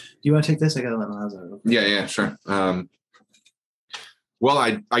 Do you want to take this? I got to let Miles out. Yeah, sure. Well,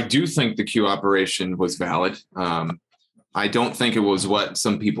 I do think the Q operation was valid. I don't think it was what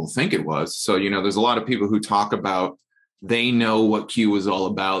some people think it was. So, there's a lot of people who talk about, they know what Q was all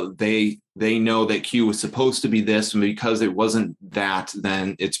about. They know that Q was supposed to be this, and because it wasn't that,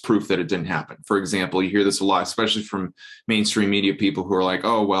 then it's proof that it didn't happen. For example, you hear this a lot, especially from mainstream media people who are like,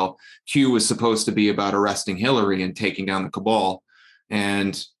 oh, well, Q was supposed to be about arresting Hillary and taking down the cabal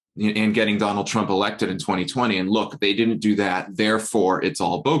and getting Donald Trump elected in 2020. And look, they didn't do that. Therefore, it's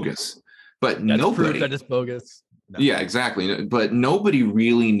all bogus. But that's nobody proof that it's bogus. No. Yeah, exactly. But nobody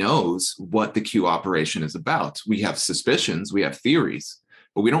really knows what the Q operation is about. We have suspicions, we have theories,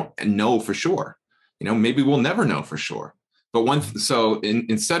 but we don't know for sure. Maybe we'll never know for sure. But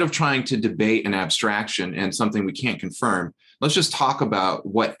instead of trying to debate an abstraction and something we can't confirm, let's just talk about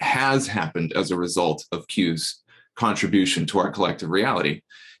what has happened as a result of Q's contribution to our collective reality.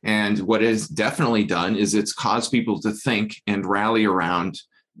 And what it has definitely done is it's caused people to think and rally around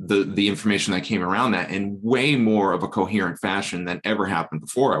the information that came around that in way more of a coherent fashion than ever happened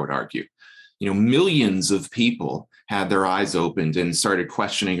before, I would argue. Millions of people had their eyes opened and started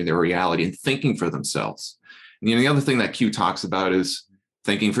questioning their reality and thinking for themselves. And, the other thing that Q talks about is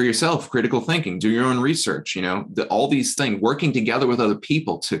thinking for yourself, critical thinking, do your own research, all these things, working together with other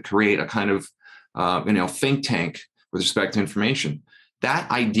people to create a kind of, think tank with respect to information.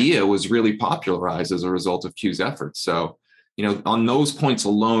 That idea was really popularized as a result of Q's efforts. So, on those points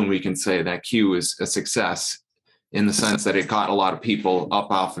alone, we can say that Q is a success in the sense that it got a lot of people up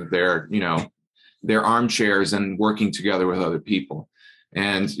off of their armchairs and working together with other people.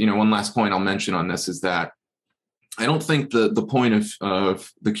 And, one last point I'll mention on this is that I don't think the point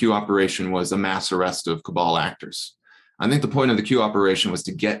of the Q operation was a mass arrest of cabal actors. I think the point of the Q operation was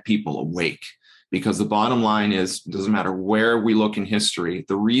to get people awake, because the bottom line is, it doesn't matter where we look in history,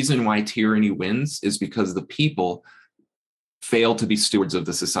 the reason why tyranny wins is because the people fail to be stewards of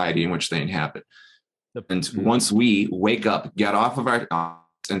the society in which they inhabit. And once we wake up, get off of our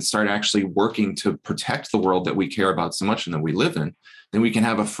and start actually working to protect the world that we care about so much and that we live in, then we can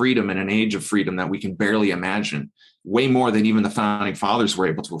have a freedom and an age of freedom that we can barely imagine, way more than even the founding fathers were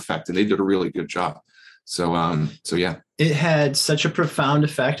able to affect. And they did a really good job. So yeah. It had such a profound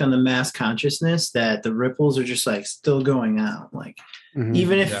effect on the mass consciousness that the ripples are just like still going out. Like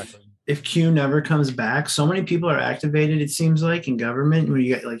even if Q never comes back, so many people are activated, it seems like, in government. When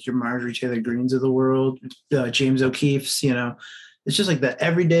you get like your Marjorie Taylor Greens of the world, James O'Keefe's, it's just like the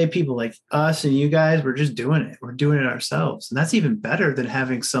everyday people like us and you guys, we're just doing it. We're doing it ourselves. And that's even better than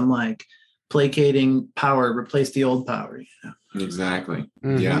having some like placating power replace the old power. Exactly.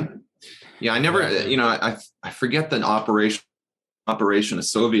 Yeah. I never, I forget the operation, a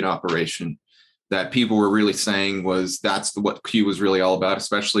Soviet operation that people were really saying that's what Q was really all about,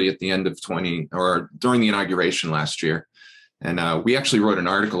 especially at the end of during the inauguration last year. And we actually wrote an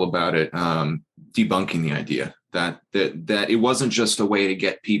article about it, debunking the idea that it wasn't just a way to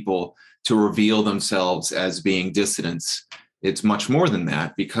get people to reveal themselves as being dissidents. It's much more than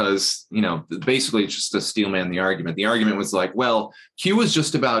that, because, basically it's just to steelman the argument. The argument was like, well, Q was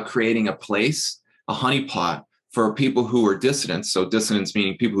just about creating a place, a honeypot for people who were dissidents. So dissidents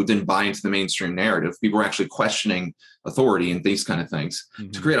meaning people who didn't buy into the mainstream narrative. People were actually questioning authority and these kind of things,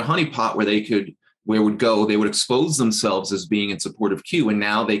 to create a honeypot where they would expose themselves as being in support of Q. And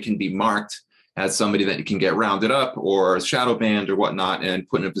now they can be marked as somebody that can get rounded up or shadow banned or whatnot and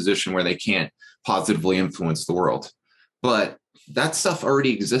put in a position where they can't positively influence the world. But that stuff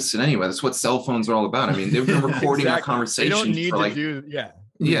already existed anyway. That's what cell phones are all about. I mean, they've been recording our conversations. They don't need for to do,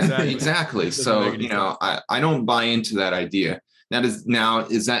 Yeah, exactly. So, I don't buy into that idea. Does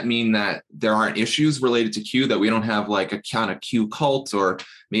that mean that there aren't issues related to Q, that we don't have like a kind of Q cult or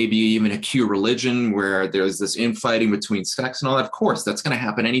maybe even a Q religion where there's this infighting between sects and all that? Of course, that's going to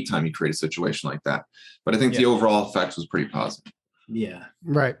happen anytime you create a situation like that. But I think the overall effect was pretty positive. Yeah.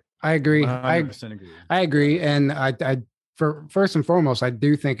 Right. I agree. 100% agree. I agree. And for first and foremost, I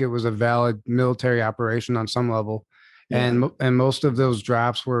do think it was a valid military operation on some level. Yeah. And most of those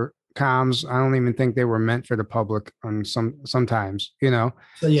drops were comms. I don't even think they were meant for the public on sometimes,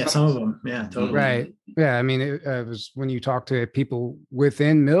 So yeah, some of them. Yeah, totally. Right. Yeah. I mean, it was when you talk to people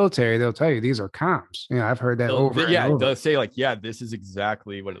within military, they'll tell you these are comms. I've heard that over. Yeah. And over. They'll say like, yeah, this is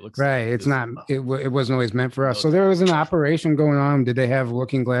exactly what it looks like. Right. It's not, it wasn't always meant for us. So there was an operation going on. Did they have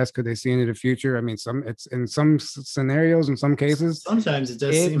looking glass? Could they see into the future? I mean, it's in some scenarios, in some cases, sometimes it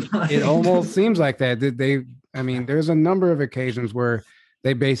does seem like it almost seems like that. There's a number of occasions where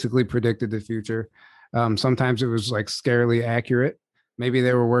they basically predicted the future. Sometimes it was like scarily accurate. Maybe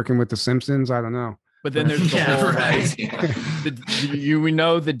they were working with the Simpsons. I don't know. But then there's the whole right. We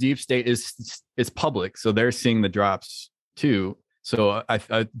know the deep state is public, so they're seeing the drops too. So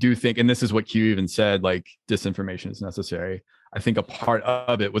I do think, and this is what Q even said, like disinformation is necessary. I think a part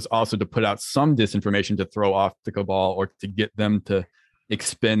of it was also to put out some disinformation to throw off the cabal or to get them to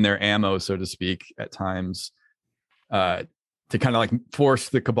expend their ammo, so to speak, at times. To kind of like force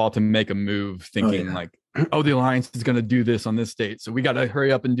the cabal to make a move, thinking like, oh, the alliance is going to do this on this date, so we got to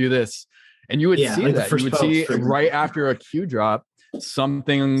hurry up and do this. And you would see like that. You would see right after a Q drop, some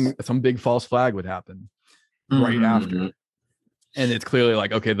big false flag would happen right after. And it's clearly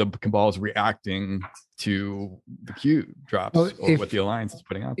like, okay, the cabal is reacting to the Q drops or what the alliance is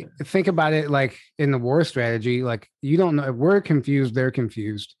putting out there. Think about it like in the war strategy, like you don't know if we're confused, they're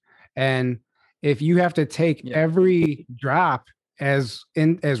confused. And if you have to take every drop as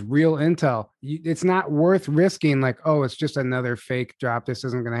real intel, it's not worth risking like, oh, it's just another fake drop, this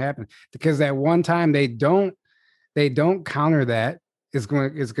isn't going to happen, because that one time they don't counter that is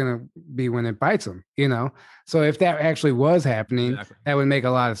going to be when it bites them, so if that actually was happening, that would make a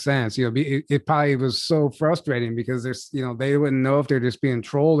lot of sense. It probably was so frustrating because there's they wouldn't know if they're just being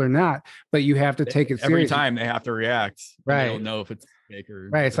trolled or not, but you have to take it every seriously. time they have to react, right? They don't know if it's fake or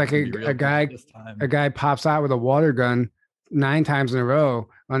right. It's like a guy pops out with a water gun 9 times in a row.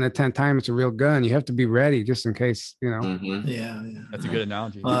 On the 10th time it's a real gun. You have to be ready just in case, Yeah, that's a good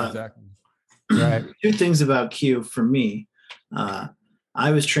analogy. Exactly. Right. 2 things about Q for me.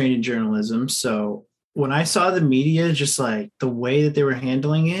 I was trained in journalism, so when I saw the media, just like the way that they were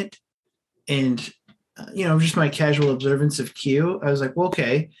handling it, and just my casual observance of Q, I was like, well,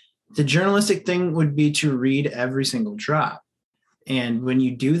 okay, the journalistic thing would be to read every single drop. And when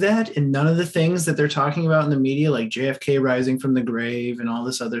you do that, and none of the things that they're talking about in the media, like JFK rising from the grave and all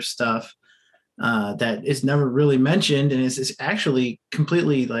this other stuff that is never really mentioned and is actually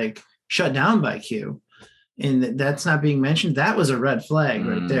completely like shut down by Q, and that's not being mentioned, that was a red flag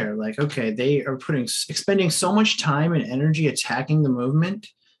right there. Like, okay, they are expending so much time and energy attacking the movement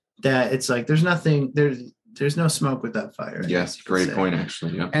that it's like there's no smoke without fire. Yes, great point,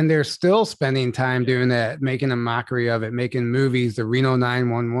 actually. Yeah. And they're still spending time doing that, making a mockery of it, making movies, the Reno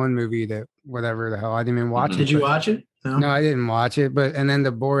 911 movie, that whatever the hell, I didn't even watch it. Did you watch it? No, I didn't watch it. And then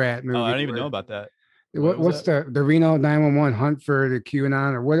the Borat movie. Oh, I didn't even know about that. What's the Reno 911 hunt for the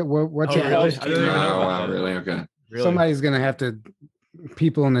QAnon or what's it? Really? Oh, wow, really? Okay. Really? Somebody's gonna have to.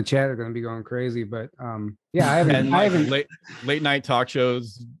 People in the chat are gonna be going crazy, but yeah, I haven't. Late night talk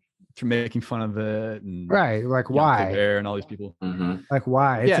shows making fun of it, and right? Like why? And all these people. Like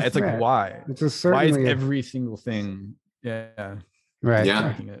why? It's like why? It's a certainly. Why is every single thing? Yeah. Right.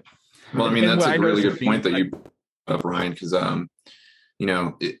 Yeah. Well, I mean, that's a really good point that you brought up, Ryan, because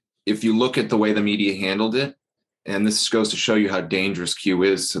if you look at the way the media handled it, and this goes to show you how dangerous Q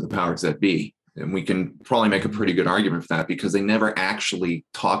is to the powers that be, and we can probably make a pretty good argument for that because they never actually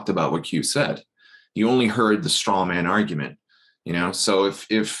talked about what Q said. You only heard the straw man argument, So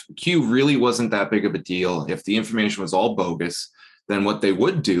if Q really wasn't that big of a deal, if the information was all bogus, then what they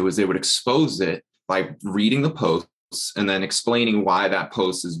would do is they would expose it by reading the posts and then explaining why that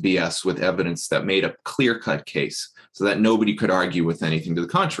post is BS with evidence that made a clear-cut case so that nobody could argue with anything to the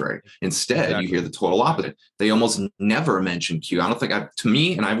contrary. Instead, You hear the total opposite. They almost never mention Q. I don't think to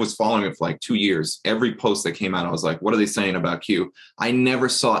me, and I was following it for like 2 years, every post that came out, I was like, what are they saying about Q? I never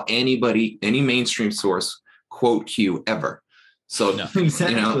saw any mainstream source quote Q ever. So no.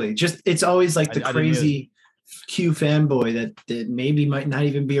 Exactly. Just it's always like the crazy Q fanboy that maybe might not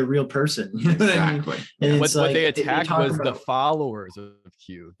even be a real person. You know exactly. What I mean? And what they attacked was the followers of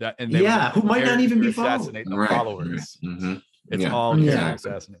Q. Who might not even be followers. Assassinate the followers. It's Yeah. all Yeah.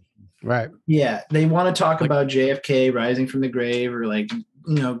 assassination. Right. Yeah, they want to talk Like- about JFK rising from the grave or like,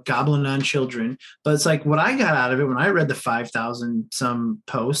 gobbling on children. But it's like what I got out of it when I read the 5,000 some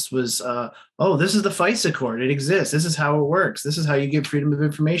posts was, oh, this is the FISA court. It exists. This is how it works. This is how you get Freedom of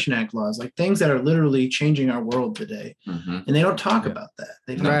Information Act laws, like things that are literally changing our world today. Mhm. And they don't talk Yeah. about that.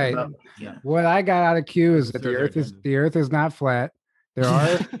 They talk Right. about, What I got out of Q is that Sure, the Earth is not flat.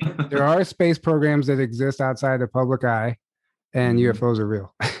 There are space programs that exist outside the public eye, and Mhm. UFOs are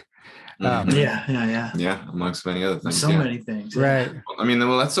real. Mhm. yeah. Yeah, amongst many other things. So yeah. many things. Right. I mean,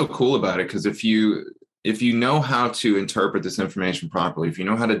 well, that's so cool about it because if you know how to interpret this information properly, if you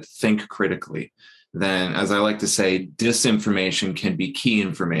know how to think critically, then, as I like to say, disinformation can be key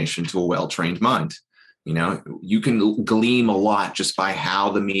information to a well-trained mind. You can glean a lot just by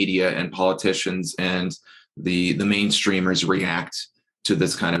how the media and politicians and the mainstreamers react to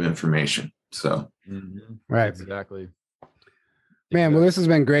this kind of information. So, Right. Exactly. Man, well, this has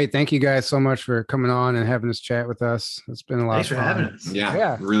been great. Thank you guys so much for coming on and having this chat with us. It's been a lot Thanks of for fun. having us.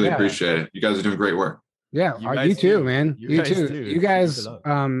 yeah, really yeah. appreciate it. You guys are doing great work. Yeah, You you guys too, do. man. You You guys too. do. You Keep guys, it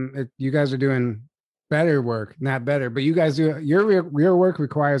up. you guys are doing better work, not better, but you guys do your work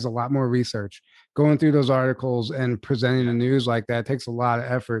requires a lot more research. Going through those articles and presenting the news like that takes a lot of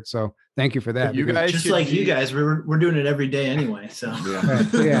effort. So thank you for that. You because- guys Just should like you be- guys, we're doing it every day anyway. So Yeah.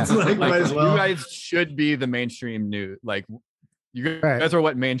 Right, yeah. It's like, might as well. You guys should be the mainstream news. Like you guys Right. are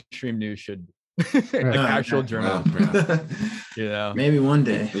what mainstream news should be. Like Right. actual Okay. journalism. Wow, You know. Maybe one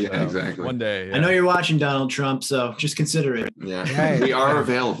day. yeah, So, exactly. One day. I know you're watching Donald Trump, so just consider it. Yeah, Right. we are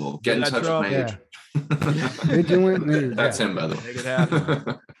available. Get in That's touch with right. my Yeah. agent. Vigilant news, That's yeah. him, by the Make it happen.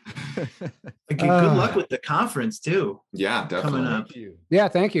 way. Good luck with the conference too. Yeah, definitely. Coming up. Thank you. Yeah,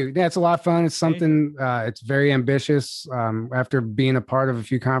 thank you. Yeah, it's a lot of fun. It's Thank something. It's very ambitious. After being a part of a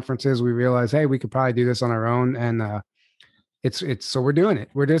few conferences, we realized, hey, we could probably do this on our own, and it's so we're doing it.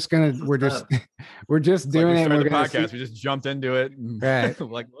 We're just What's doing It's it. like we We're started gonna the see- podcast. We just jumped into it. And Right.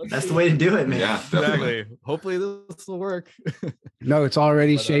 like, let's That's see. the way to do it, man. Yeah, definitely. Exactly. Hopefully this will work. No, it's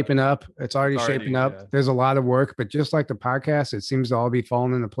already But, shaping up. It's already shaping up. yeah. There's a lot of work, but just like the podcast, it seems to all be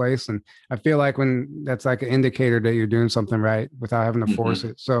falling into place. And I feel like when that's like an indicator that you're doing something right without having to force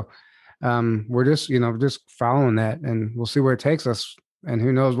it. So we're just, just following that, and we'll see where it takes us. And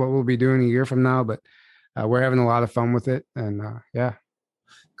who knows what we'll be doing a year from now, but we're having a lot of fun with it. And yeah.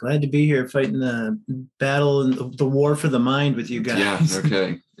 Glad to be here fighting the battle and the war for the mind with you guys. Yeah, no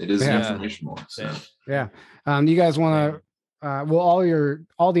kidding. It is Yeah. an information war. So. Same. Yeah. You guys want to, well,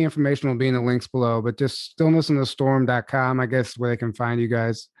 all the information will be in the links below, but just stillnessinthestorm.com, I guess, where they can find you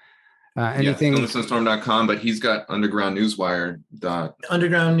guys. Anything. Yeah, stillnessinthestorm.com, but he's got Underground Newswire.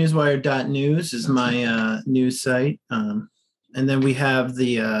 Undergroundnewswire.news is my news site. And then we have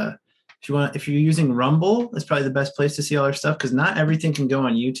the if you're using Rumble, that's probably the best place to see all our stuff because not everything can go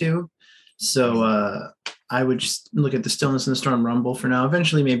on YouTube. So I would just look at the Stillness in the Storm Rumble for now.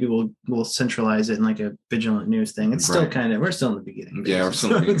 Eventually, maybe we'll centralize it in like a vigilant news thing. It's still Right. we're still in the beginning. Yeah, we're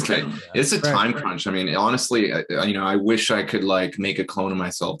still in the beginning. kinda- It's a Right, time right. crunch. I mean, honestly, I wish I could like make a clone of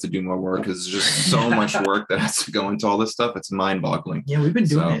myself to do more work because there's just so much work that has to go into all this stuff. It's mind-boggling. Yeah, we've been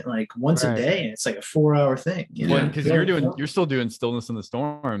doing So- it like once Right. a day, and it's like a 4-hour thing. You know? Yeah. Because you're still doing Stillness in the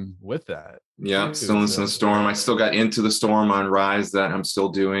Storm with that. Yeah, Too, Stillness in the so- Storm. I still got Into the Storm on Rise that I'm still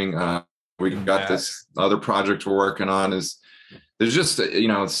doing. We got this other project we're working on. There's just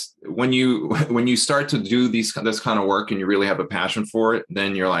it's when you start to do this kind of work and you really have a passion for it,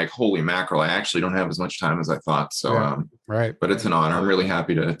 then you're like, holy mackerel, I actually don't have as much time as I thought. So, Yeah. Right. but it's an honor. I'm really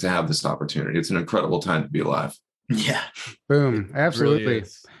happy to have this opportunity. It's an incredible time to be alive. Yeah. Boom. It Absolutely. really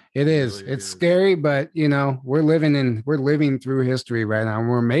is. It is. really It's is. scary, but we're living through history right now. And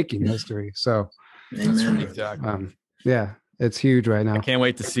we're making history. So Amen. Exactly. yeah, it's huge right I now. can't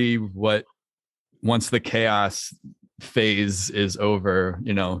wait to see what once the chaos phase is over,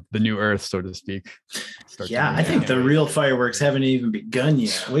 the new earth, so to speak. starts to Yeah, move. I think the can't real wait. fireworks haven't even begun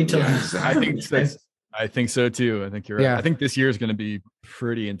yet. Wait till Yeah, I think so too. I think you're right. Yeah. I think this year is going to be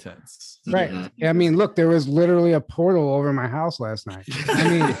pretty intense. Right. Mhm. I mean, look, there was literally a portal over my house last night. I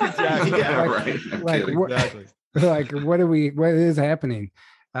mean, Exactly. Yeah, like- right. No like, kidding. what- Exactly. like what is happening?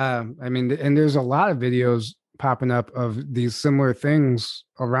 I mean, and there's a lot of videos popping up of these similar things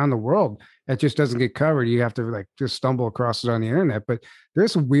around the world that just doesn't get covered. You have to like just stumble across it on the internet, but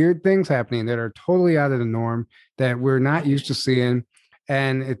there's weird things happening that are totally out of the norm that we're not used to seeing.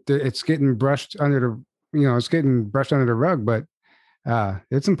 And it's getting brushed under the rug, but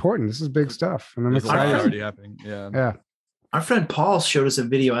it's important. This is big stuff. And I'm There's a lot excited. excited. already happening. Yeah. Yeah. Our friend Paul showed us a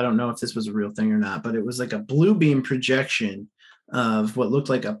video. I don't know if this was a real thing or not, but it was like a blue beam projection of what looked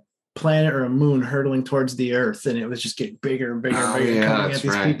like a planet or a moon hurtling towards the earth, and it was just getting bigger and bigger and bigger, coming at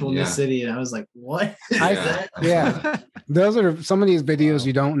these people in the city. And I was like, what is that? Yeah. Those are some of these videos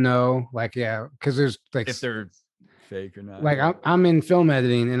you don't know, like, because there's like, if they're fake or not. Like I'm in film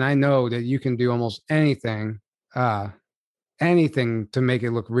editing, and I know that you can do almost anything to make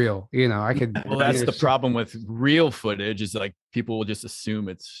it look real. I could. Well, that's the problem with real footage, is like people will just assume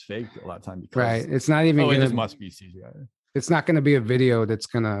it's fake a lot of times. Right. It's not even. It must be CGI. It's not going to be a video that's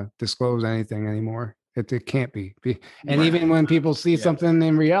going to disclose anything anymore. It can't be. And even when people see something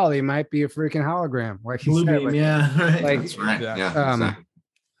in reality, it might be a freaking hologram. Like you said, right. Like, that's right. Yeah.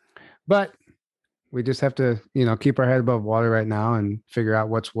 But we just have to, keep our head above water right now and figure out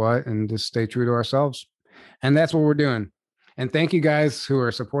what's what, and just stay true to ourselves. And that's what we're doing. And thank you guys who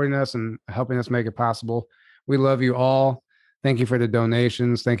are supporting us and helping us make it possible. We love you all. Thank you for the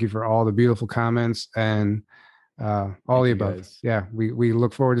donations. Thank you for all the beautiful comments and all the above. Guys. Yeah, we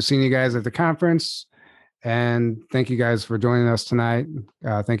look forward to seeing you guys at the conference. And thank you guys for joining us tonight.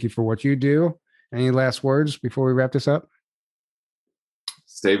 Thank you for what you do. Any last words before we wrap this up?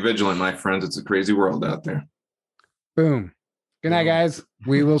 Stay vigilant, my friends. It's a crazy world out there. Boom. Good night, guys.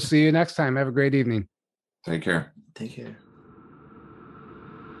 We will see you next time. Have a great evening. Take care. Take care.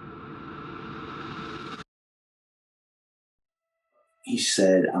 He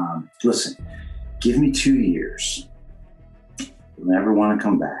said, listen, give me 2 years. You'll never want to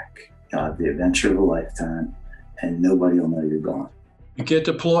come back. You'll have the adventure of a lifetime, and nobody will know you're gone. You get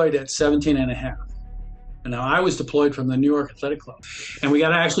deployed at 17 and a half. And now I was deployed from the New York Athletic Club. And we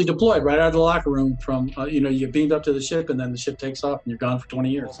got actually deployed right out of the locker room from, you get beamed up to the ship, and then the ship takes off and you're gone for 20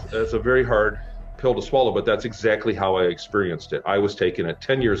 years. It's a very hard pill to swallow, but that's exactly how I experienced it. I was taken at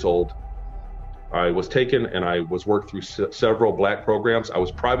 10 years old. I was taken and I was worked through several black programs. I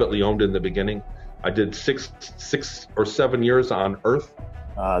was privately owned in the beginning. I did six or 7 years on Earth.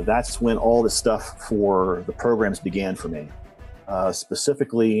 That's when all the stuff for the programs began for me.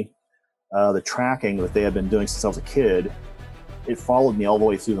 Specifically, the tracking that they had been doing since I was a kid, it followed me all the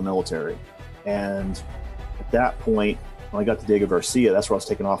way through the military. And at that point, when I got to Diego Garcia, that's where I was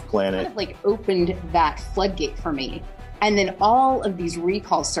taken off planet. Kind of opened that floodgate for me. And then all of these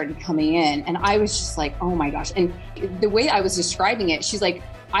recalls started coming in, and I was just like, oh my gosh. And the way I was describing it, she's like,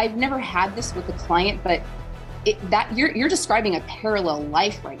 I've never had this with a client, but you're describing a parallel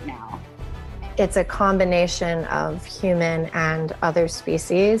life right now. It's a combination of human and other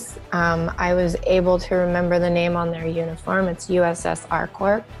species. I was able to remember the name on their uniform. It's USS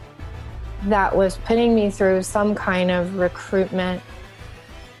Arcorp. That was putting me through some kind of recruitment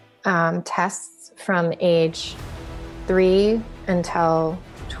tests from age 3 until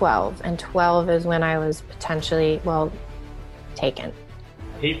 12. And 12 is when I was potentially, taken.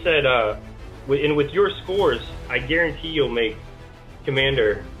 He said, with your scores, I guarantee you'll make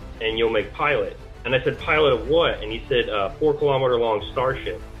commander and you'll make pilot. And I said, pilot of what? And he said, 4-kilometer-long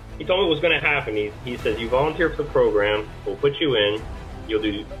Starship. He told me what was going to happen. He says, you volunteer for the program, we'll put you in, you'll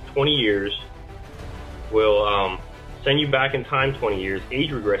do 20 years, we'll send you back in time 20 years,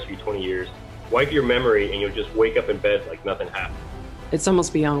 age regress you 20 years, wipe your memory, and you'll just wake up in bed like nothing happened. It's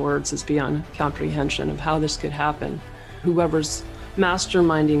almost beyond words. It's beyond comprehension of how this could happen. Whoever's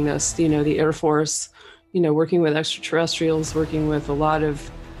masterminding this, the Air Force, working with extraterrestrials, working with a lot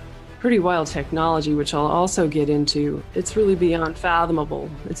of pretty wild technology, which I'll also get into, it's really beyond fathomable.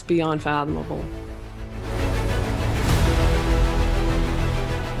 It's beyond fathomable.